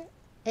vibrant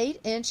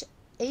 8-inch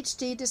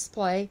HD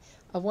display,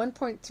 a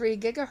 1.3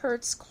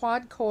 gigahertz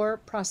quad-core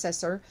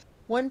processor,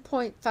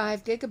 1.5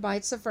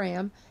 gigabytes of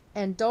RAM,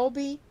 and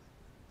Dolby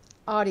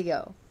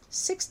audio,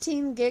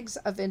 16 gigs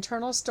of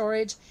internal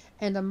storage,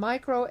 and a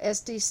micro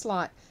SD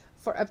slot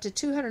for up to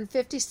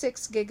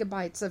 256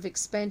 gigabytes of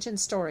expansion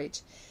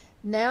storage.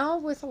 Now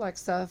with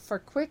Alexa for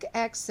quick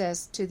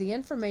access to the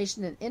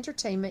information and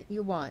entertainment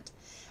you want.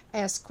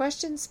 Ask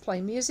questions, play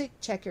music,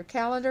 check your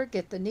calendar,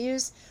 get the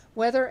news,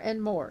 weather,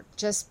 and more.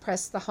 Just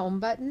press the home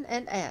button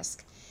and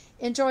ask.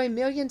 Enjoy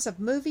millions of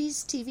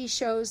movies, TV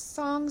shows,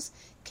 songs,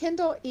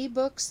 Kindle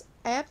ebooks,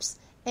 apps,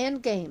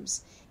 and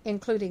games,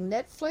 including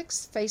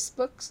Netflix,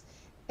 Facebook,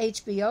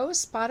 HBO,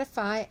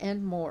 Spotify,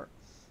 and more.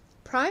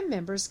 Prime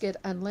members get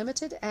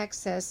unlimited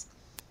access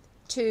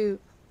to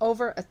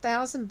over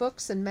 1,000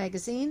 books and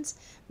magazines,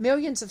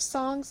 millions of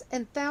songs,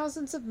 and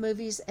thousands of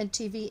movies and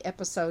TV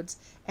episodes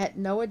at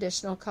no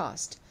additional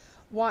cost.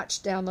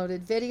 Watch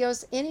downloaded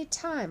videos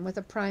anytime with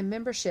a Prime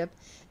membership,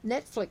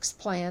 Netflix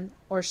plan,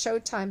 or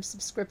Showtime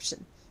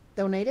subscription.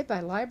 Donated by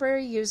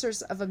Library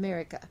Users of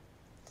America.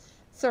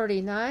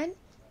 39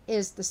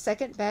 is the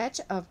second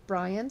batch of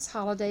Brian's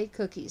Holiday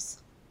Cookies.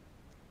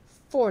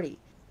 40.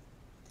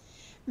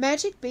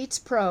 Magic Beats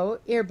Pro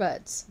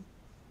Earbuds.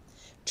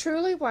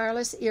 Truly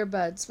wireless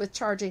earbuds with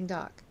charging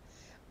dock.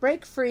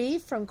 Break free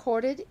from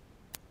corded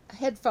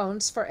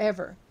headphones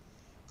forever.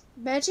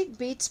 Magic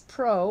Beats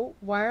Pro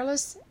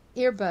wireless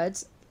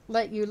earbuds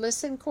let you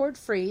listen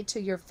cord-free to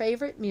your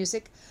favorite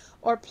music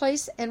or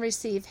place and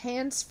receive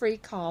hands-free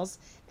calls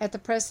at the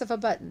press of a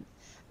button.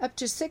 Up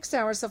to 6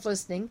 hours of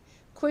listening,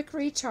 quick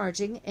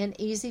recharging, and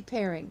easy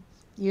pairing.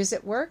 Use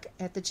at work,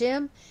 at the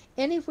gym,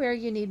 anywhere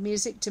you need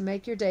music to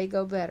make your day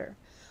go better.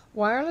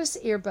 Wireless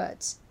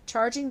earbuds.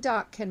 Charging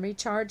dock can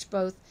recharge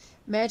both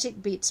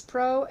Magic Beats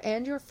Pro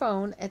and your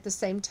phone at the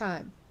same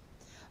time.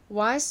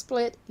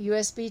 Y-split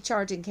USB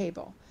charging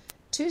cable.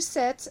 2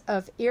 sets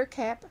of ear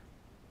cap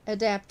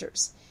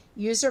adapters.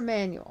 User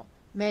manual.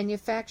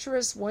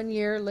 Manufacturer's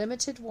 1-year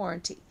limited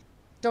warranty.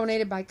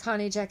 Donated by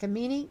Connie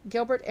Giacomini,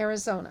 Gilbert,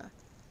 Arizona.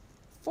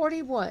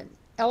 41.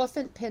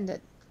 Elephant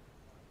pendant.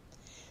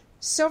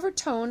 Silver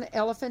tone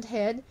elephant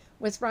head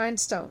with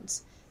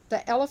rhinestones.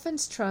 The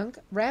elephant's trunk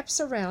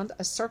wraps around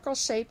a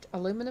circle-shaped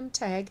aluminum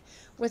tag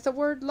with the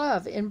word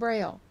love in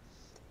Braille.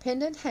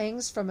 Pendant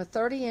hangs from a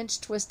 30-inch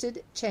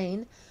twisted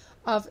chain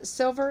of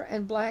silver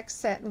and black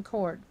satin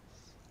cord,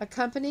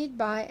 accompanied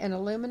by an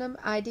aluminum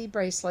ID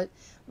bracelet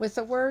with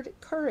the word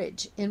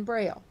courage in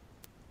Braille.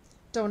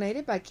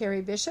 Donated by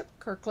Carrie Bishop,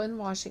 Kirkland,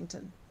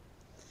 Washington.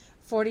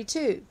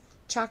 42.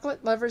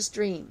 Chocolate Lover's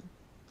Dream.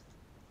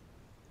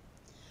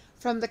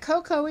 From the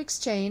Cocoa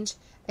Exchange,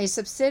 a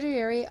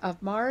subsidiary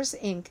of Mars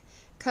Inc.,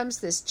 comes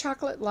this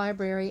chocolate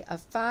library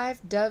of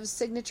 5 Dove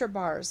signature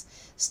bars,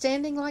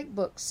 standing like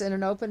books in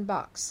an open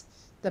box.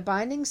 The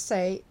bindings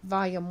say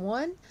Volume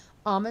 1,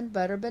 Almond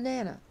Butter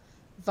Banana.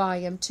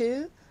 Volume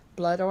 2,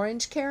 Blood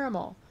Orange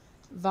Caramel.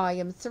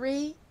 Volume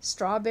 3,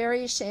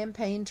 Strawberry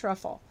Champagne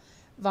Truffle.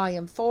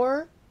 Volume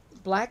 4,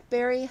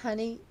 Blackberry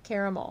Honey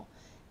Caramel.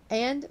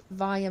 And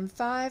Volume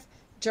 5,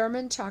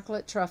 German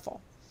Chocolate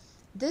Truffle.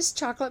 This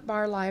chocolate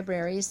bar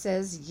library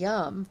says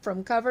yum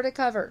from cover to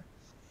cover.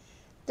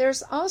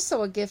 There's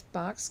also a gift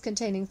box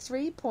containing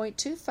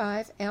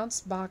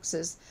 3.25-ounce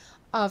boxes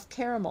of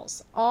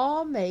caramels,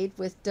 all made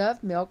with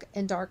Dove milk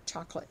and dark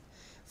chocolate.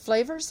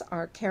 Flavors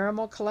are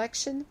caramel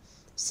collection,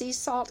 sea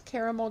salt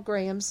caramel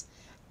grahams,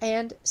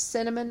 and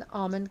cinnamon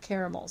almond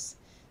caramels.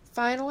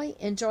 Finally,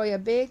 enjoy a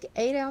big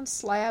 8-ounce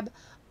slab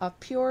of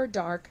pure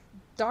dark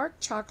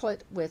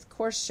chocolate with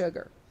coarse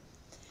sugar.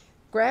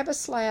 Grab a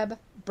slab,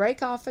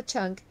 break off a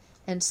chunk,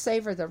 and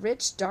savor the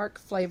rich, dark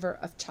flavor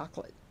of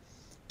chocolate.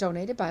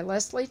 Donated by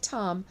Leslie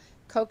Tom,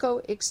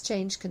 Cocoa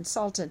Exchange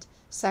Consultant,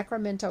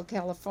 Sacramento,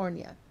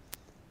 California.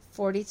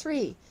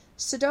 43.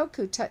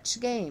 Sudoku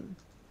Touch Game.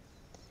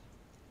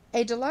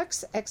 A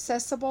deluxe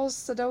accessible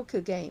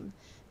Sudoku game.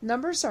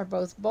 Numbers are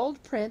both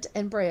bold print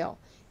and Braille.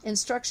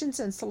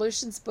 Instructions and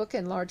solutions book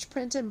in large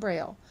print and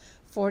Braille.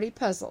 40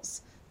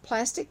 puzzles.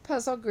 Plastic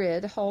puzzle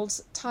grid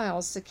holds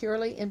tiles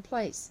securely in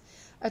place.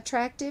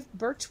 Attractive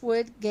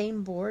birchwood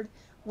game board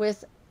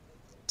with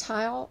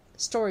tile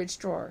storage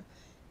drawer.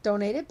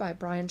 Donated by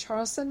Brian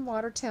Charlson,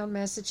 Watertown,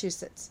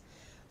 Massachusetts.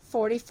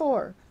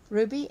 44.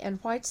 Ruby and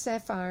White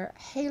Sapphire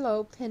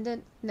Halo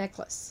Pendant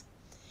Necklace.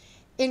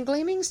 In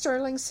gleaming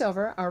sterling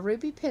silver, our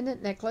ruby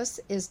pendant necklace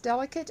is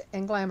delicate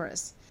and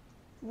glamorous.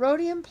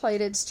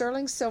 Rhodium-plated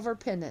sterling silver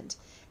pendant,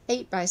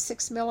 8 by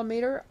 6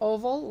 millimeter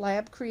oval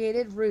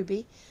lab-created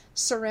ruby,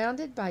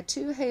 surrounded by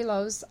 2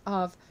 halos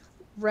of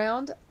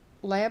round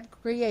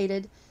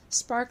lab-created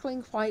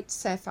sparkling white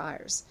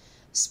sapphires.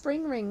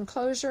 Spring ring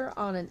closure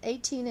on an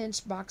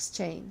 18-inch box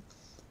chain.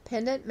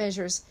 Pendant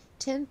measures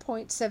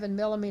 10.7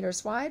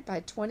 millimeters wide by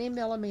 20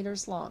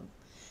 millimeters long.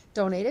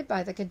 Donated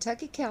by the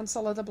Kentucky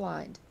Council of the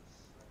Blind.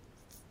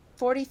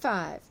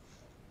 45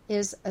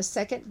 is a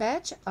second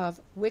batch of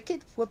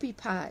Wicked Whoopie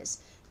Pies.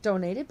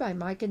 Donated by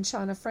Mike and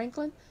Shauna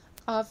Franklin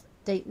of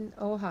Dayton,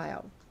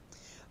 Ohio.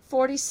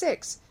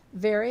 46.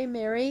 Very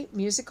Merry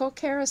Musical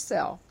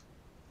Carousel.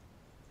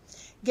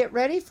 Get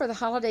ready for the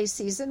holiday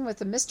season with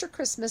the Mr.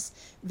 Christmas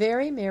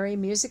Very Merry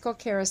Musical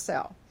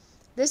Carousel.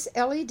 This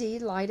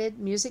LED lighted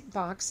music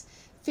box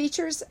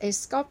features a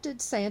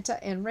sculpted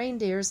Santa and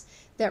reindeers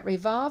that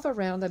revolve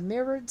around a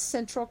mirrored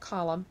central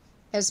column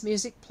as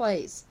music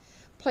plays.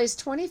 Plays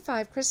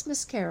 25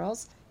 Christmas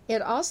carols.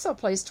 It also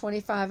plays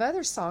 25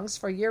 other songs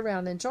for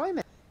year-round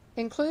enjoyment.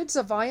 Includes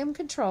a volume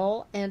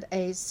control and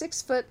a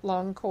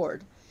 6-foot-long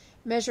cord.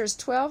 Measures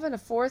 12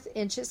 1/4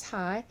 inches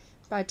high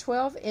by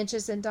 12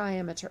 inches in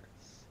diameter.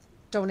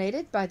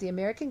 Donated by the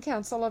American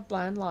Council of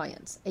Blind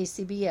Lions,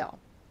 ACBL.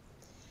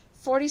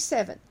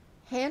 47.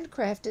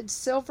 Handcrafted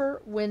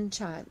silver wind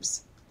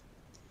chimes.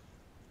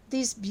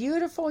 These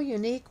beautiful,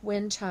 unique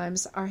wind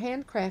chimes are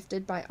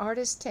handcrafted by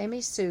artist Tammy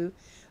Sue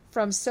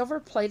from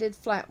silver-plated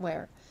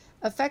flatware.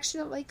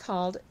 Affectionately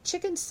called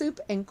chicken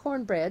soup and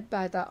cornbread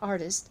by the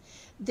artist,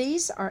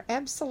 these are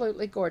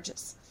absolutely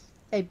gorgeous.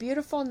 A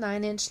beautiful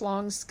 9-inch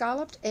long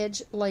scalloped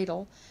edge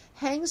ladle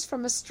hangs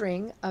from a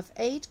string of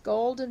 8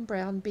 gold and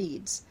brown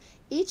beads.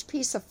 Each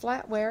piece of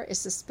flatware is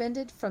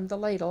suspended from the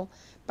ladle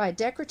by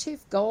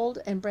decorative gold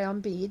and brown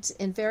beads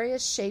in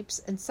various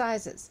shapes and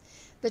sizes.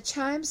 The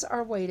chimes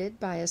are weighted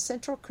by a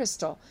central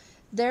crystal,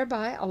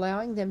 thereby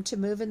allowing them to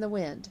move in the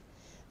wind.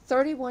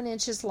 31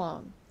 inches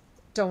long.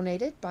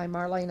 Donated by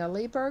Marlena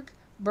Lieberg,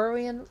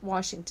 Berrien,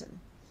 Washington.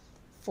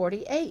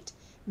 48.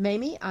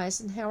 Mamie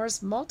Eisenhower's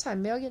 $1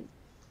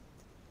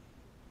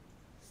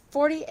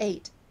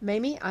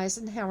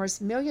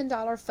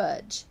 million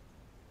fudge.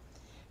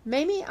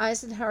 Mamie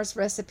Eisenhower's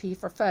recipe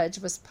for fudge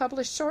was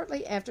published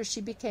shortly after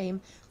she became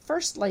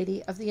First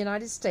Lady of the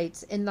United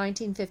States in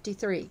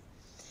 1953.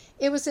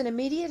 It was an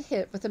immediate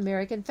hit with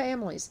American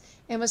families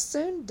and was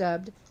soon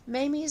dubbed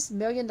Mamie's $1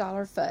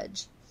 million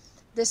fudge.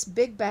 This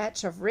big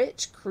batch of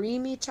rich,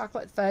 creamy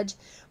chocolate fudge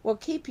will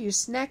keep you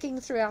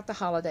snacking throughout the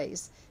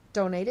holidays.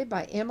 Donated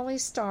by Emily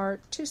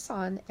Starr,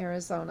 Tucson,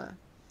 Arizona.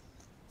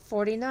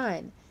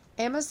 49.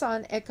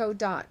 Amazon Echo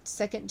Dot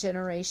Second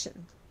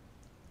Generation.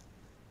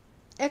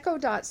 Echo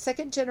Dot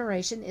Second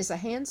Generation is a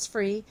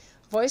hands-free,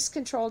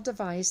 voice-controlled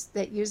device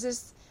that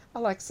uses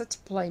Alexa to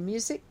play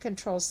music,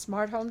 control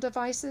smart home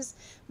devices,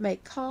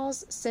 make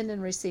calls, send and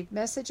receive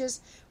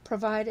messages,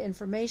 provide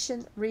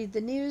information, read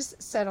the news,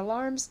 set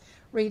alarms,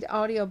 read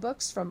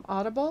audiobooks from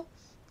Audible,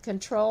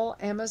 control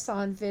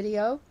Amazon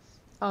Video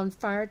on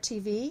Fire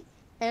TV,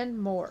 and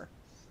more.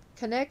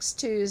 Connects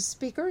to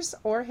speakers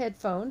or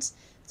headphones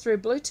through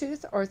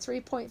Bluetooth or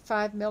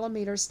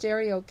 3.5mm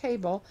stereo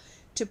cable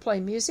to play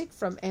music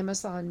from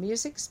Amazon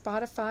Music,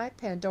 Spotify,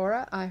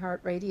 Pandora,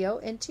 iHeartRadio,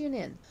 and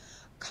TuneIn.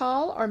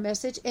 Call or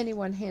message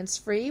anyone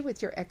hands-free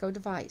with your Echo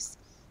device.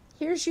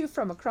 Hears you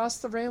from across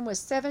the room with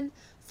 7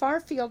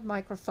 far-field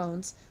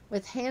microphones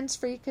with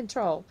hands-free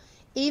control,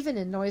 even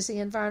in noisy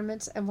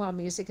environments and while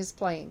music is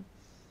playing.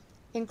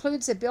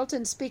 Includes a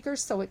built-in speaker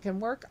so it can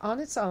work on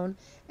its own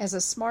as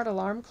a smart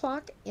alarm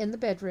clock in the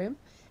bedroom,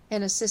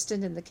 an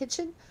assistant in the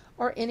kitchen,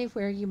 or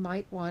anywhere you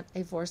might want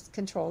a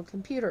voice-controlled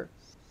computer.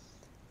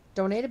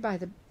 Donated by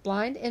the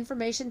Blind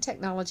Information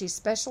Technology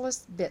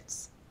Specialist,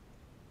 BITS.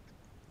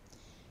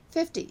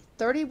 50.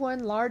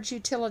 31 Large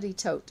Utility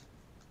Tote.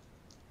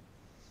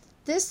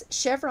 This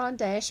chevron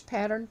dash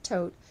pattern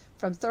tote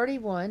from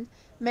 31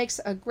 makes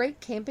a great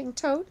camping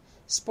tote,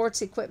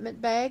 sports equipment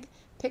bag,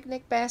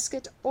 picnic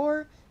basket,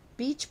 or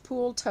beach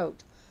pool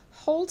tote.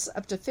 Holds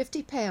up to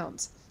 50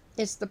 pounds.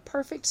 It's the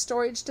perfect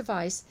storage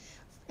device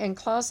and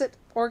closet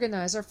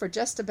organizer for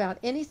just about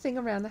anything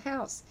around the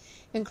house,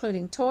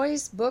 including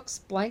toys, books,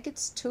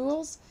 blankets,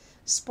 tools,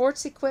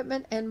 sports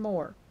equipment, and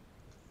more.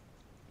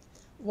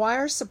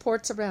 Wire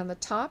supports around the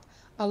top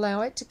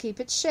allow it to keep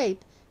its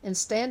shape and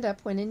stand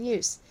up when in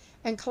use,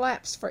 and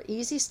collapse for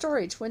easy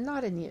storage when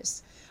not in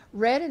use.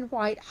 Red and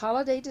white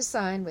holiday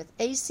design with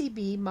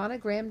ACB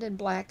monogrammed in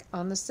black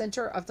on the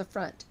center of the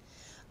front.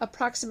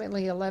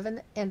 Approximately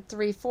 11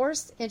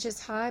 3/4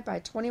 inches high by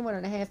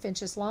 21.5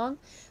 inches long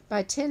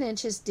by 10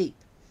 inches deep.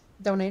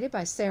 Donated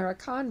by Sarah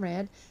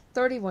Conrad,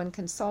 31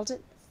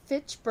 Consultant,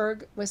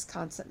 Fitchburg,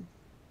 Wisconsin.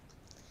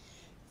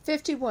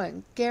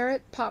 51.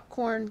 Garrett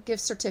Popcorn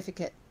Gift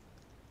Certificate.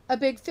 A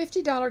big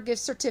 $50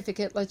 gift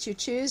certificate lets you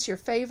choose your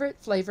favorite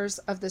flavors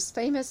of this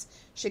famous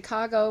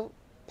Chicago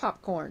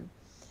popcorn.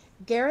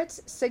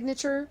 Garrett's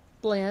signature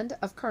blend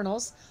of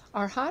kernels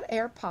are hot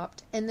air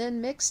popped and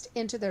then mixed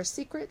into their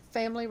secret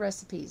family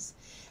recipes.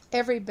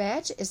 Every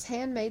batch is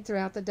handmade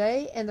throughout the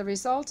day, and the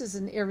result is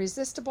an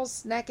irresistible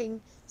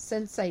snacking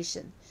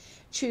sensation.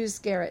 Choose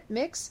Garrett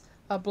Mix,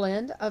 a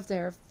blend of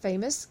their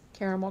famous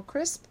caramel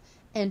crisp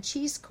and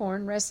cheese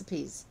corn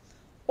recipes,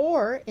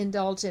 or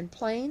indulge in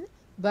plain,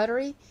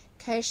 buttery,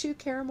 cashew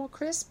caramel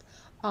crisp,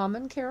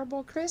 almond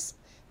caramel crisp,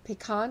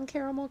 pecan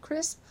caramel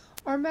crisp,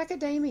 or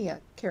macadamia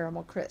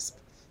caramel crisp.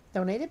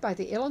 Donated by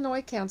the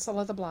Illinois Council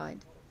of the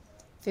Blind.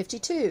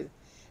 52.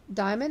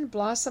 Diamond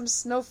Blossom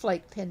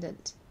Snowflake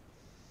Pendant.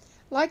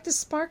 Like the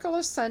sparkle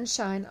of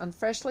sunshine on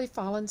freshly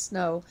fallen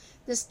snow,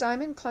 this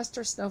diamond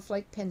cluster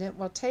snowflake pendant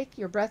will take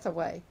your breath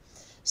away.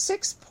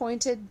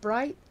 Six-pointed,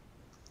 bright,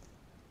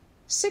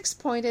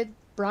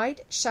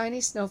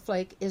 shiny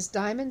snowflake is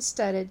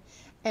diamond-studded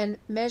and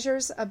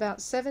measures about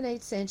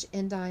 7/8 inch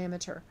in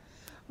diameter.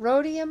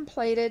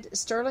 Rhodium-plated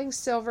sterling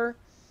silver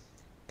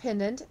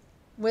pendant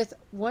with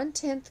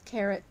 1/10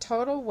 carat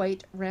total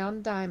weight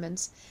round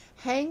diamonds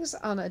hangs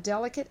on a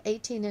delicate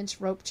 18-inch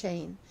rope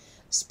chain.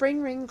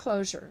 Spring ring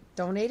closure.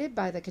 Donated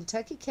by the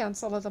Kentucky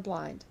Council of the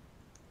Blind.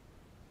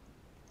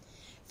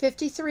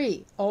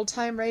 53.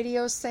 Old-time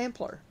radio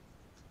sampler.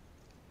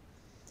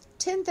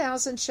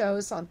 10,000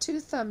 shows on 2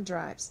 thumb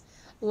drives.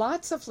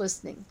 Lots of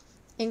listening.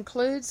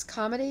 Includes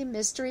comedy,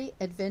 mystery,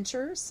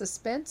 adventure,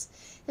 suspense,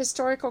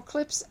 historical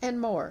clips, and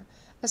more.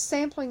 A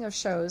sampling of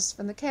shows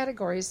from the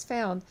categories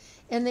found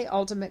in the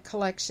Ultimate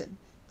Collection.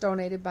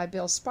 donated by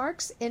Bill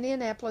Sparks,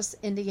 Indianapolis,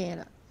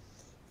 Indiana.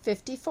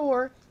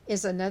 54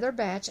 is another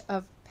batch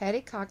of Patty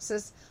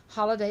Cox's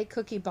Holiday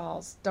Cookie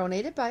Balls,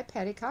 donated by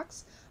Patty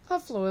Cox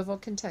of Louisville,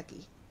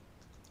 Kentucky.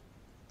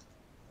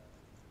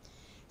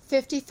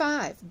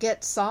 55.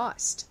 Get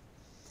Sauced.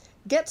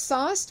 Get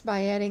sauced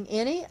by adding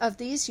any of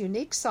these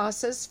unique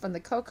sauces from the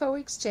Cocoa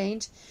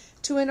Exchange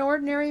to an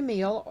ordinary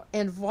meal,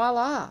 and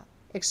voila,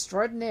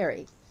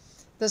 extraordinary.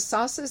 The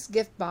sauces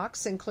gift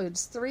box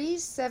includes 3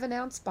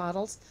 7-ounce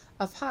bottles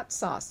of hot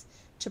sauce,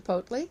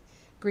 chipotle,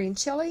 green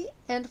chili,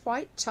 and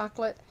white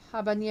chocolate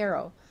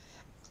habanero,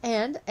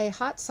 and a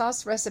hot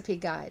sauce recipe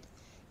guide.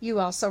 You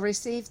also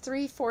receive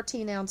 3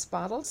 14-ounce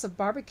bottles of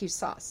barbecue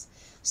sauce,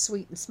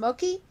 sweet and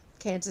smoky,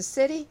 Kansas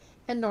City,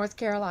 and North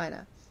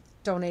Carolina,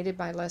 donated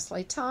by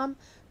Leslie Tom,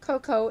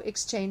 Cocoa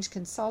Exchange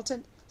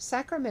Consultant,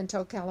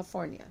 Sacramento,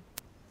 California.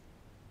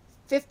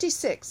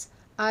 56.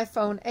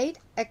 iPhone 8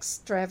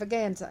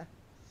 Extravaganza.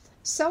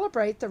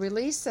 Celebrate the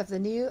release of the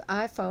new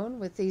iPhone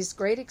with these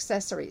great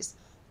accessories.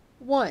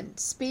 1.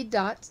 Speed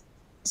Dot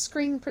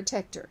Screen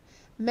Protector.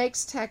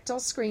 Makes tactile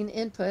screen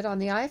input on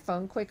the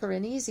iPhone quicker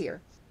and easier.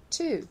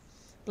 2.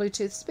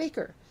 Bluetooth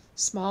speaker.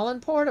 Small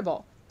and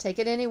portable. Take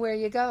it anywhere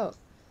you go.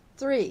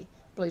 3.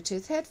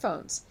 Bluetooth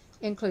headphones.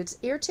 Includes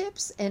ear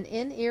tips and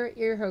in-ear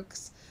ear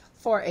hooks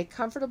for a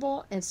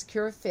comfortable and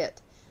secure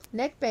fit.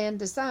 Neckband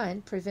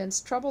design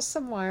prevents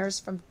troublesome wires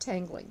from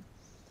tangling.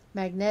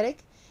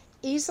 Magnetic.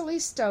 Easily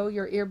stow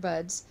your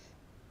earbuds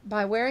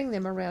by wearing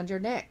them around your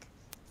neck.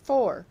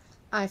 4.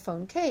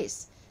 iPhone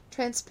case.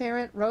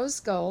 Transparent rose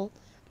gold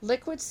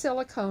liquid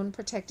silicone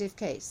protective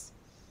case.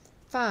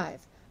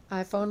 5.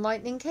 iPhone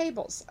lightning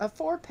cables. A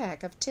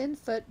 4-pack of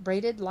 10-foot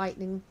braided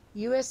lightning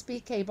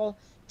USB cable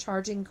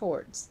charging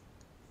cords.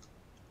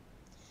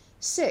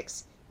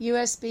 6.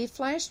 USB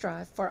flash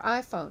drive for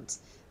iPhones.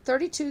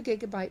 32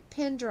 gigabyte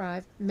pen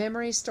drive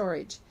memory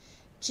storage.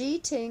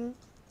 G-Ting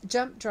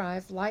jump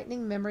drive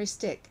lightning memory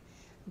stick.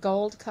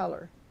 Gold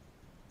color.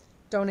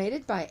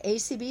 Donated by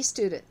ACB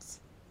students.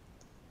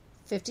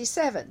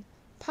 57.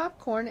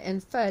 Popcorn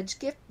and fudge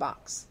gift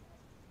box.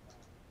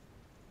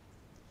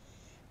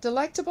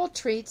 Delectable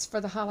treats for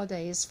the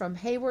holidays from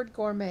Hayward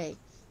Gourmet.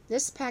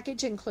 This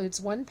package includes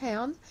 1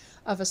 pound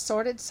of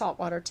assorted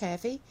saltwater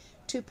taffy,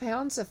 2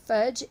 pounds of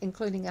fudge,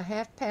 including a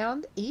half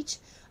pound each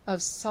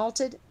of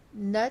salted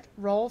nut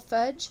roll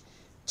fudge,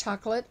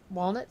 chocolate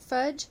walnut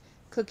fudge,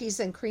 cookies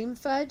and cream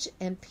fudge,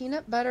 and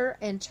peanut butter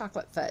and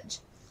chocolate fudge.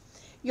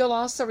 You'll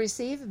also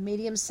receive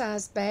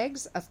medium-sized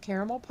bags of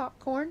caramel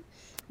popcorn,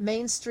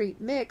 Main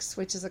Street Mix,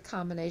 which is a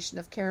combination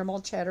of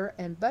caramel, cheddar,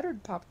 and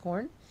buttered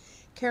popcorn,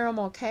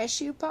 caramel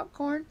cashew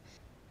popcorn,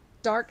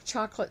 dark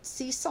chocolate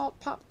sea salt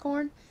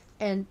popcorn,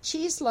 and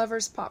cheese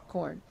lovers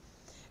popcorn,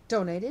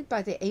 donated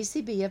by the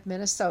ACB of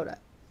Minnesota.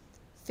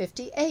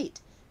 58.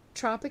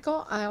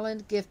 Tropical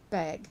Island gift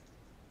bag.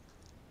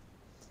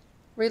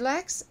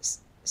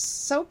 Relax,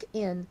 soak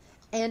in,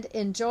 and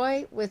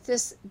enjoy with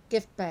this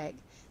gift bag.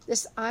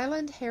 This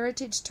Island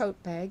Heritage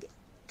tote bag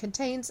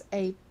contains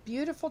a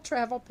beautiful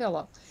travel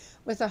pillow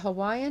with a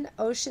Hawaiian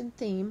ocean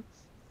theme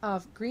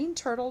of green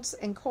turtles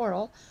and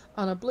coral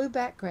on a blue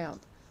background.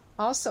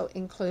 Also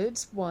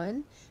includes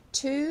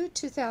 2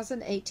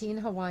 2018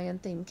 Hawaiian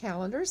themed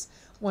calendars,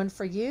 one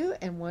for you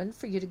and one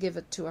for you to give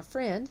it to a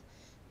friend.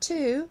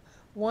 2.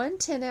 1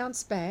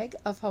 10-ounce bag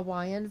of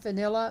Hawaiian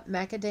vanilla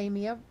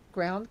macadamia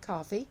ground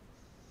coffee.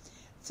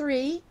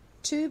 3.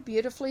 2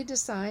 beautifully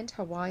designed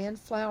Hawaiian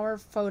flower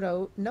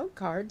photo note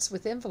cards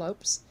with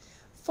envelopes.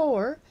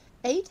 4.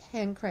 8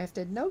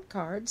 handcrafted note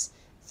cards,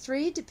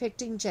 3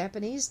 depicting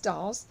Japanese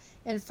dolls,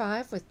 and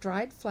 5 with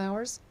dried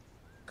flowers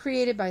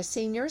created by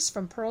seniors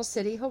from Pearl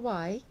City,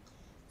 Hawaii.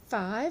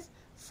 5.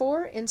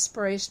 4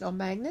 inspirational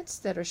magnets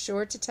that are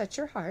sure to touch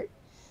your heart.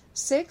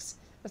 6.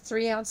 A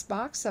 3-ounce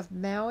box of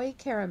Maui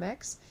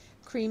Caramex,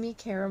 creamy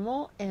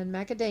caramel and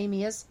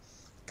macadamias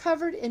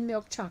covered in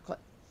milk chocolate.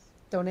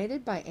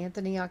 Donated by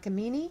Anthony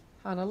Akamine,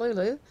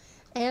 Honolulu,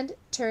 and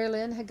Terry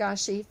Lynn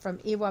Higashi from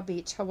Iwa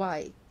Beach,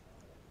 Hawaii.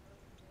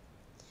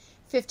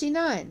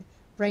 59.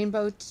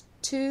 Rainbow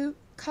 2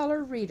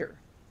 Color Reader.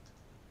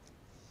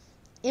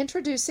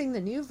 Introducing the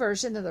new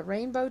version of the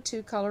Rainbow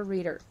 2 Color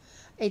Reader,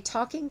 a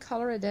talking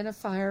color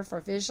identifier for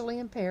visually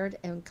impaired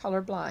and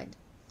colorblind.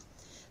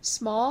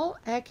 Small,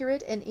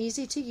 accurate, and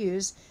easy to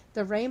use,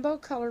 the Rainbow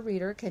Color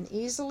Reader can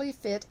easily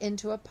fit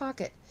into a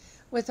pocket.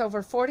 With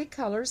over 40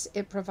 colors,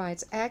 it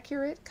provides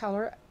accurate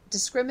color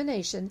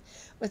discrimination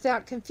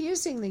without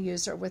confusing the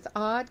user with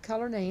odd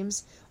color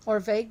names or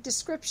vague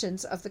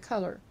descriptions of the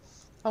color.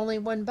 Only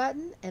one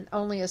button and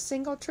only a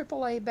single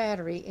AAA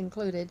battery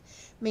included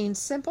means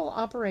simple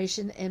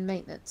operation and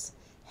maintenance.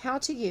 How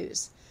to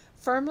use.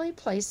 Firmly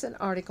place an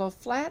article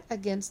flat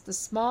against the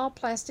small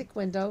plastic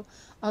window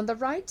on the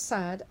right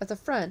side of the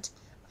front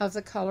of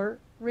the color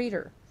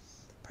reader.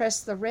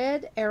 Press the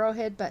red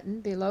arrowhead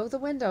button below the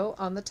window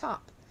on the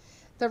top.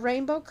 The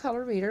Rainbow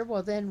Color Reader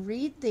will then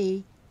read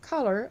the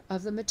color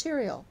of the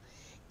material.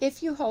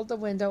 If you hold the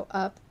window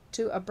up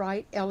to a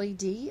bright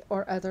LED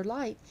or other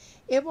light,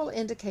 it will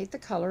indicate the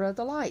color of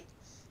the light.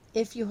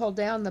 If you hold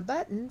down the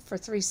button for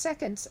 3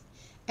 seconds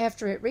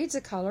after it reads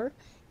a color,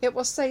 it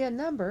will say a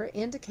number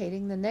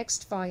indicating the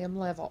next volume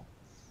level.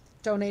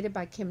 Donated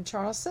by Kim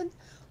Charlson,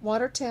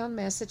 Watertown,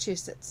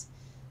 Massachusetts.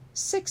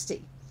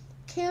 60.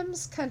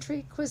 Kim's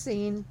Country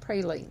Cuisine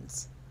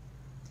Pralines.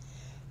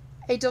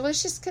 A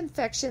delicious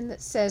confection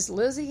that says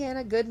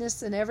Louisiana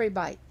goodness in every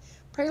bite.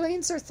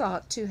 Pralines are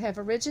thought to have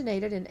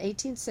originated in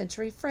 18th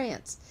century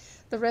France.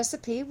 The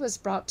recipe was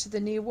brought to the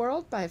New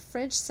World by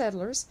French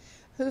settlers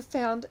who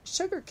found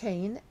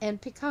sugarcane and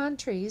pecan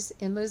trees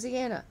in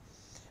Louisiana,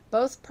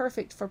 both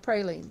perfect for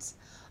pralines.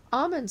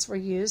 Almonds were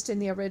used in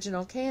the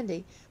original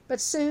candy,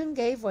 but soon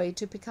gave way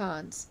to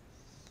pecans.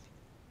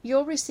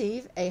 You'll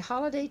receive a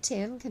holiday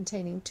tin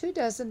containing 2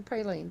 dozen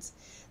pralines,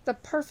 the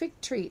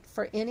perfect treat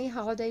for any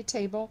holiday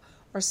table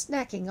or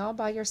snacking all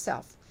by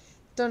yourself.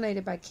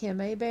 Donated by Kim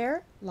A.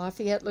 Bear,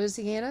 Lafayette,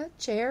 Louisiana,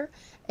 Chair,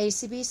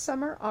 ACB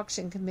Summer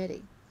Auction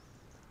Committee.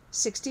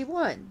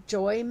 61.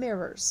 Joy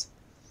Mirrors.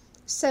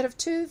 Set of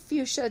 2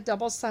 fuchsia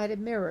double-sided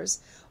mirrors,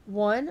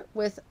 one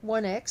with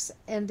 1x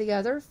and the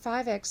other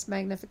 5x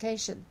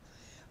magnification.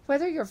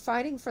 Whether you're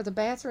fighting for the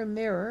bathroom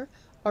mirror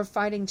or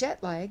fighting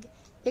jet lag,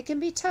 it can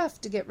be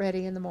tough to get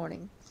ready in the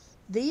morning.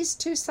 These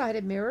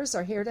 2-sided mirrors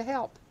are here to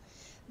help.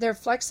 Their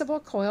flexible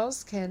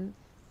coils can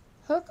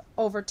hook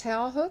over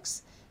towel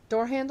hooks,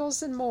 door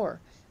handles, and more,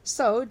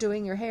 so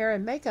doing your hair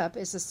and makeup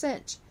is a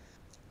cinch.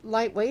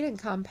 Lightweight and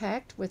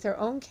compact with their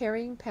own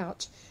carrying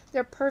pouch,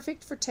 they're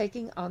perfect for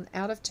taking on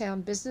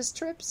out-of-town business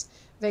trips,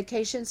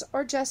 vacations,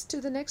 or just to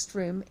the next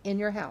room in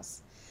your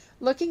house.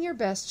 Looking your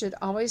best should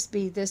always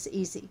be this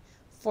easy.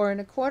 4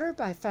 1/4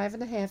 by 5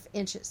 1/2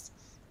 inches.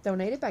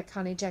 Donated by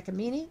Connie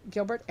Giacomini,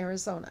 Gilbert,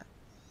 Arizona.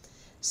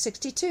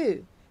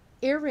 62.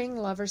 Earring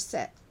Lover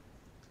Set.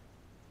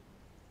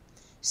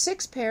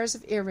 6 pairs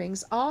of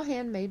earrings, all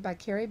handmade by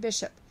Carrie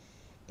Bishop,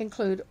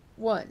 include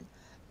 1.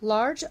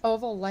 Large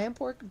oval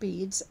lampwork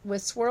beads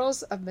with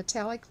swirls of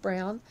metallic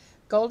brown,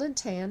 golden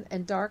tan,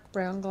 and dark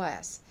brown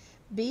glass.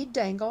 Bead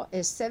dangle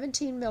is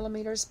 17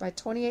 mm by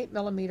 28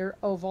 mm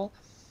oval,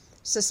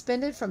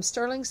 suspended from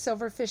sterling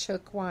silver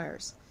fishhook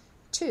wires.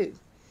 2.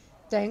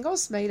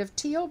 Dangles made of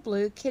teal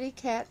blue kitty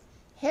cat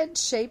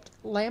head-shaped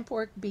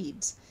lampwork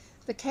beads.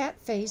 The cat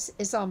face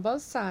is on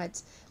both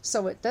sides,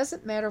 so it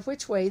doesn't matter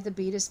which way the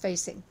bead is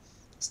facing.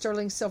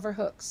 Sterling silver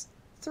hooks.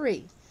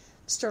 3.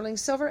 Sterling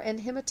silver and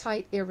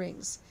hematite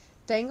earrings.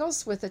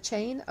 Dangles with a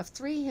chain of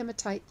 3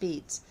 hematite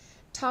beads.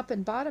 Top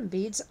and bottom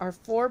beads are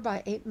 4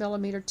 by 8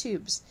 mm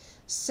tubes.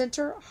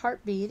 Center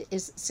heart bead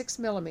is 6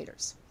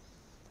 mm.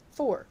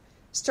 4.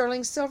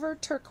 Sterling silver,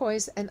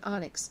 turquoise, and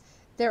onyx.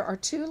 There are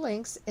 2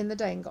 links in the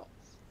dangle.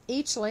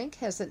 Each link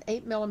has an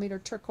 8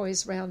 mm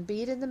turquoise round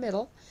bead in the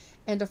middle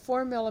and a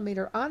 4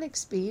 mm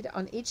onyx bead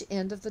on each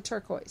end of the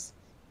turquoise.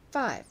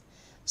 5.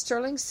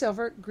 Sterling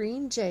silver,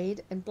 green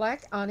jade, and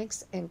black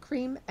onyx and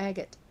cream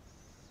agate.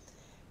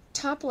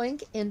 Top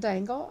link in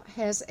dangle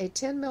has a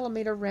 10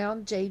 mm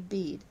round jade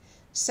bead.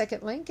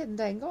 Second link in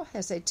dangle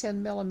has a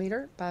 10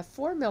 mm by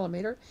 4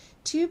 mm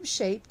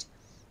tube-shaped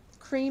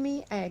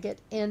creamy agate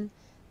in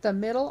the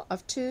middle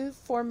of 2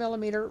 4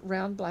 mm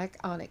round black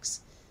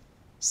onyx.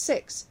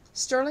 6.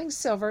 Sterling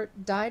silver,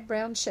 dyed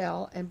brown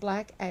shell, and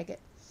black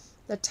agate.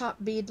 The top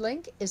bead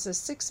link is a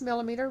 6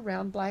 mm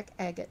round black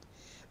agate.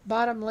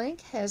 Bottom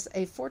link has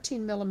a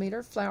 14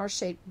 mm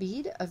flower-shaped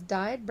bead of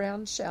dyed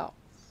brown shell.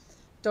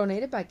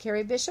 Donated by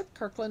Carrie Bishop,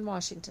 Kirkland,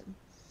 Washington.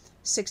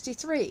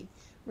 63.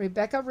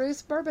 Rebecca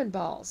Ruth Bourbon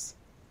Balls.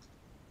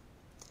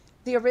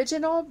 The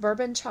original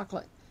bourbon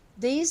chocolate.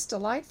 These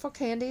delightful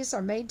candies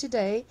are made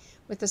today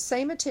with the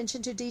same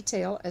attention to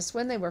detail as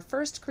when they were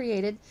first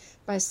created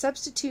by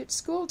substitute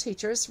school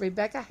teachers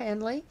Rebecca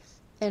Hanley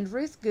and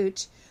Ruth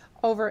Gooch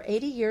over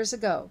 80 years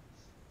ago.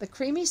 The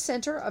creamy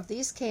center of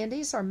these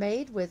candies are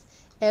made with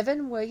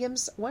Evan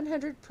Williams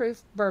 100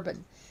 proof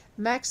bourbon,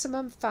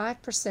 maximum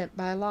 5%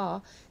 by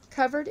law,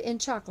 covered in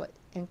chocolate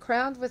and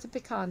crowned with a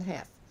pecan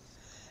half.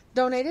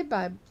 Donated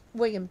by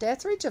William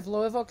Dethridge of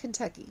Louisville,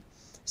 Kentucky.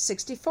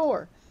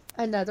 64.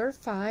 Another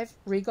 5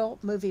 Regal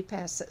movie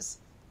passes.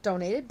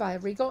 Donated by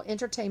Regal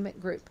Entertainment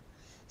Group.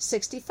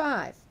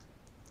 65.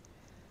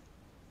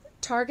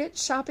 Target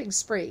shopping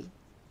spree.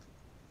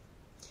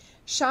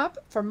 Shop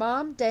for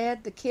mom,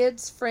 dad, the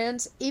kids,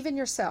 friends, even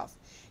yourself.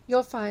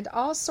 You'll find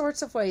all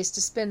sorts of ways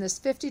to spend this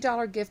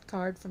 $50 gift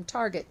card from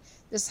Target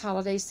this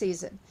holiday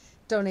season.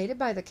 Donated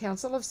by the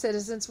Council of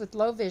Citizens with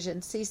Low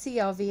Vision,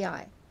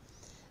 CCLVI.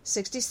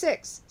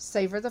 66.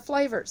 Savor the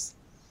flavors.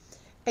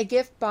 A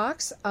gift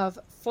box of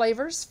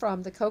flavors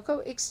from the Cocoa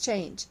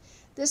Exchange.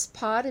 This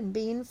pod and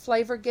bean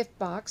flavor gift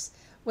box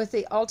with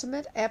the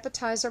ultimate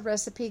appetizer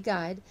recipe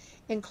guide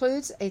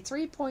includes a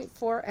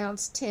 3.4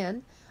 ounce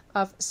tin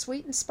of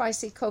sweet and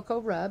spicy cocoa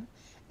rub,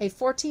 a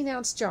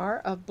 14-ounce jar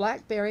of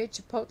blackberry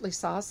chipotle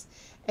sauce,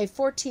 a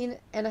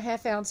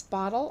 14.5 ounce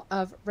bottle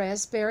of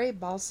raspberry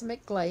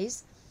balsamic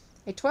glaze,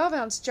 a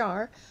 12-ounce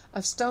jar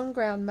of stone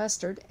ground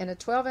mustard, and a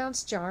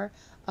 12-ounce jar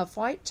of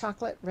white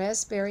chocolate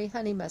raspberry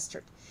honey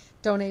mustard.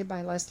 Donated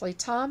by Leslie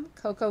Tom,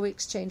 Cocoa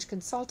Exchange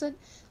Consultant,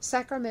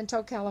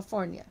 Sacramento,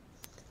 California.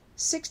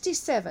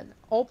 67.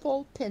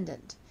 Opal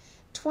pendant.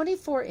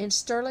 24-inch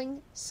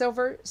sterling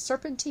silver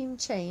serpentine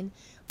chain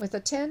with a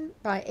 10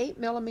 by 8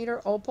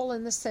 millimeter opal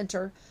in the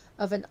center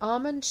of an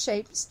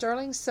almond-shaped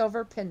sterling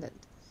silver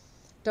pendant.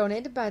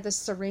 Donated by the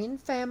Serene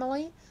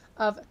family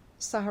of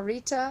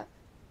Sahuarita,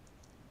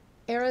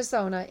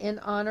 Arizona, in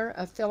honor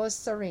of Phyllis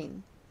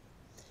Serene.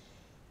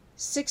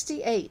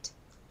 68.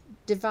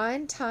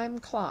 Divine Time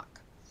Clock.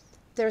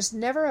 There's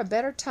never a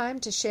better time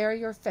to share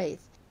your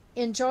faith.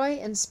 Enjoy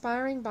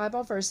inspiring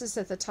Bible verses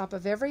at the top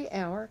of every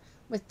hour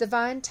with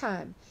Divine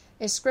Time,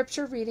 a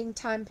scripture reading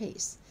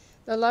timepiece.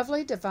 The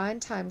lovely Divine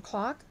Time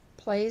Clock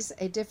plays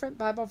a different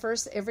Bible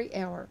verse every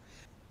hour,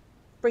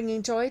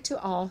 bringing joy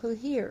to all who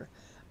hear.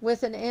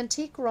 With an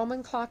antique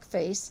Roman clock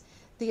face,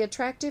 the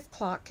attractive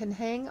clock can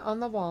hang on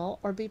the wall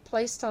or be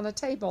placed on a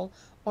table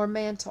or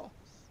mantle.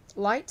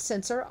 Light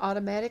sensor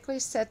automatically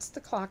sets the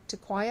clock to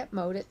quiet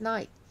mode at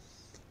night,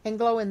 and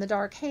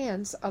glow-in-the-dark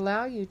hands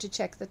allow you to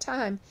check the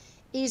time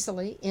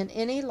easily in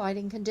any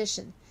lighting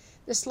condition.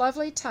 This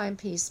lovely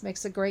timepiece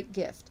makes a great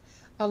gift.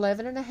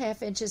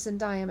 11.5 inches in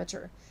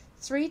diameter.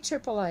 3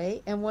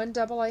 AAA and 1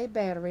 AA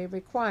battery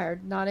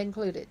required, not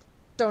included.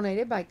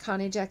 Donated by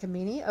Connie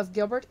Giacomini of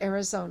Gilbert,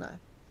 Arizona.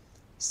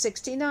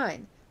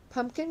 69.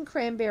 Pumpkin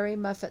Cranberry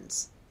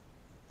Muffins.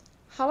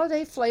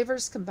 Holiday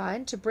flavors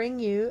combined to bring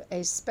you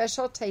a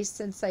special taste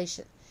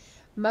sensation.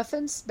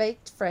 Muffins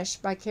baked fresh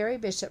by Carrie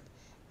Bishop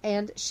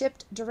and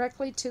shipped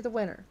directly to the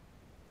winner.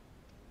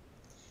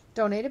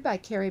 Donated by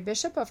Carrie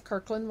Bishop of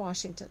Kirkland,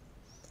 Washington.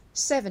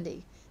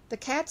 70. The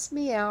Cat's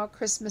Meow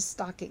Christmas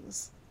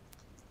Stockings.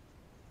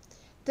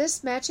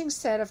 This matching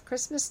set of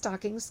Christmas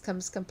stockings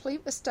comes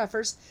complete with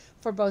stuffers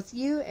for both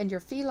you and your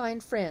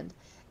feline friend,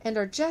 and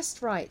are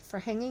just right for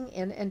hanging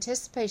in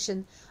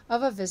anticipation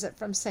of a visit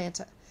from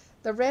Santa.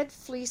 The red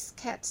fleece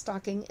cat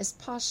stocking is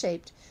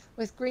paw-shaped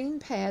with green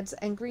pads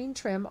and green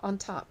trim on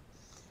top.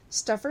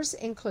 Stuffers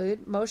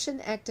include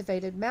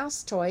motion-activated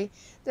mouse toy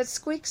that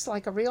squeaks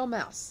like a real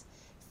mouse,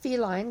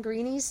 feline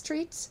greenies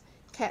treats,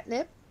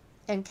 catnip,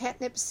 and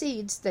catnip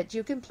seeds that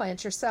you can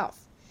plant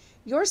yourself.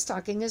 Your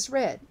stocking is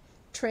red.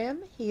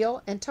 Trim,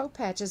 heel, and toe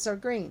patches are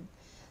green.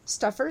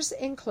 Stuffers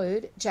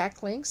include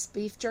Jack Link's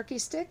beef jerky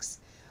sticks,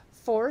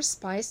 4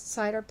 spiced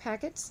cider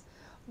packets,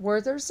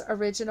 Werther's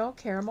Original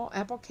Caramel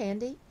Apple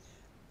Candy,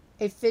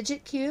 a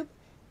fidget cube,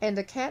 and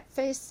a cat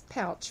face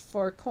pouch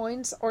for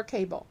coins or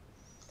cable.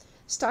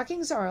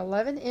 Stockings are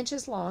 11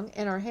 inches long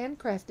and are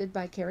handcrafted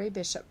by Carrie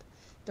Bishop.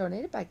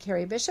 Donated by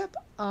Carrie Bishop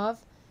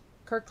of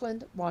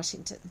Kirkland,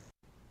 Washington.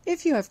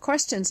 If you have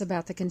questions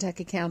about the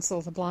Kentucky Council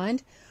of the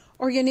Blind,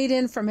 or you need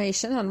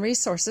information on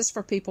resources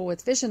for people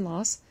with vision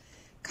loss,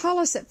 call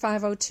us at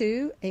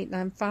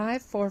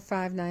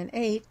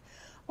 502-895-4598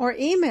 or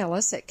email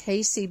us at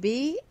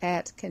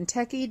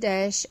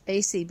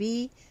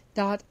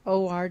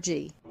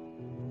kcb@kentucky-acb.org.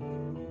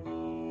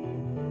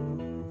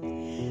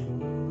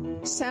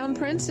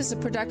 Soundprints is a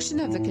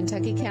production of the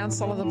Kentucky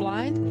Council of the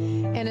Blind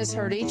and is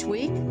heard each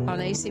week on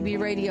ACB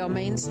Radio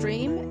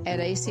Mainstream at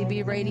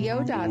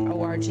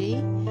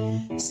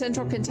acbradio.org,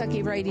 Central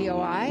Kentucky Radio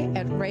I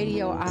at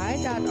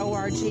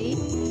radioi.org,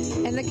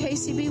 and the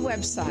KCB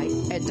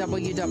website at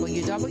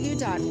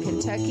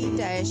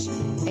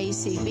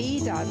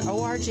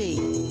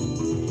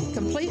www.kentucky-acb.org.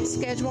 Complete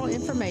schedule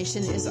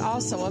information is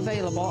also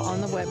available on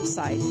the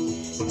website.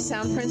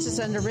 Soundprints is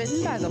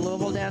underwritten by the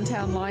Louisville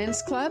Downtown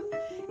Lions Club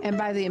and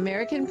by the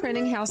American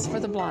Printing House for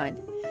the Blind.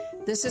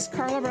 This is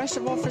Carla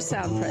Ruschival for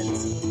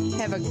Soundprints.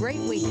 Have a great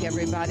week,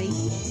 everybody.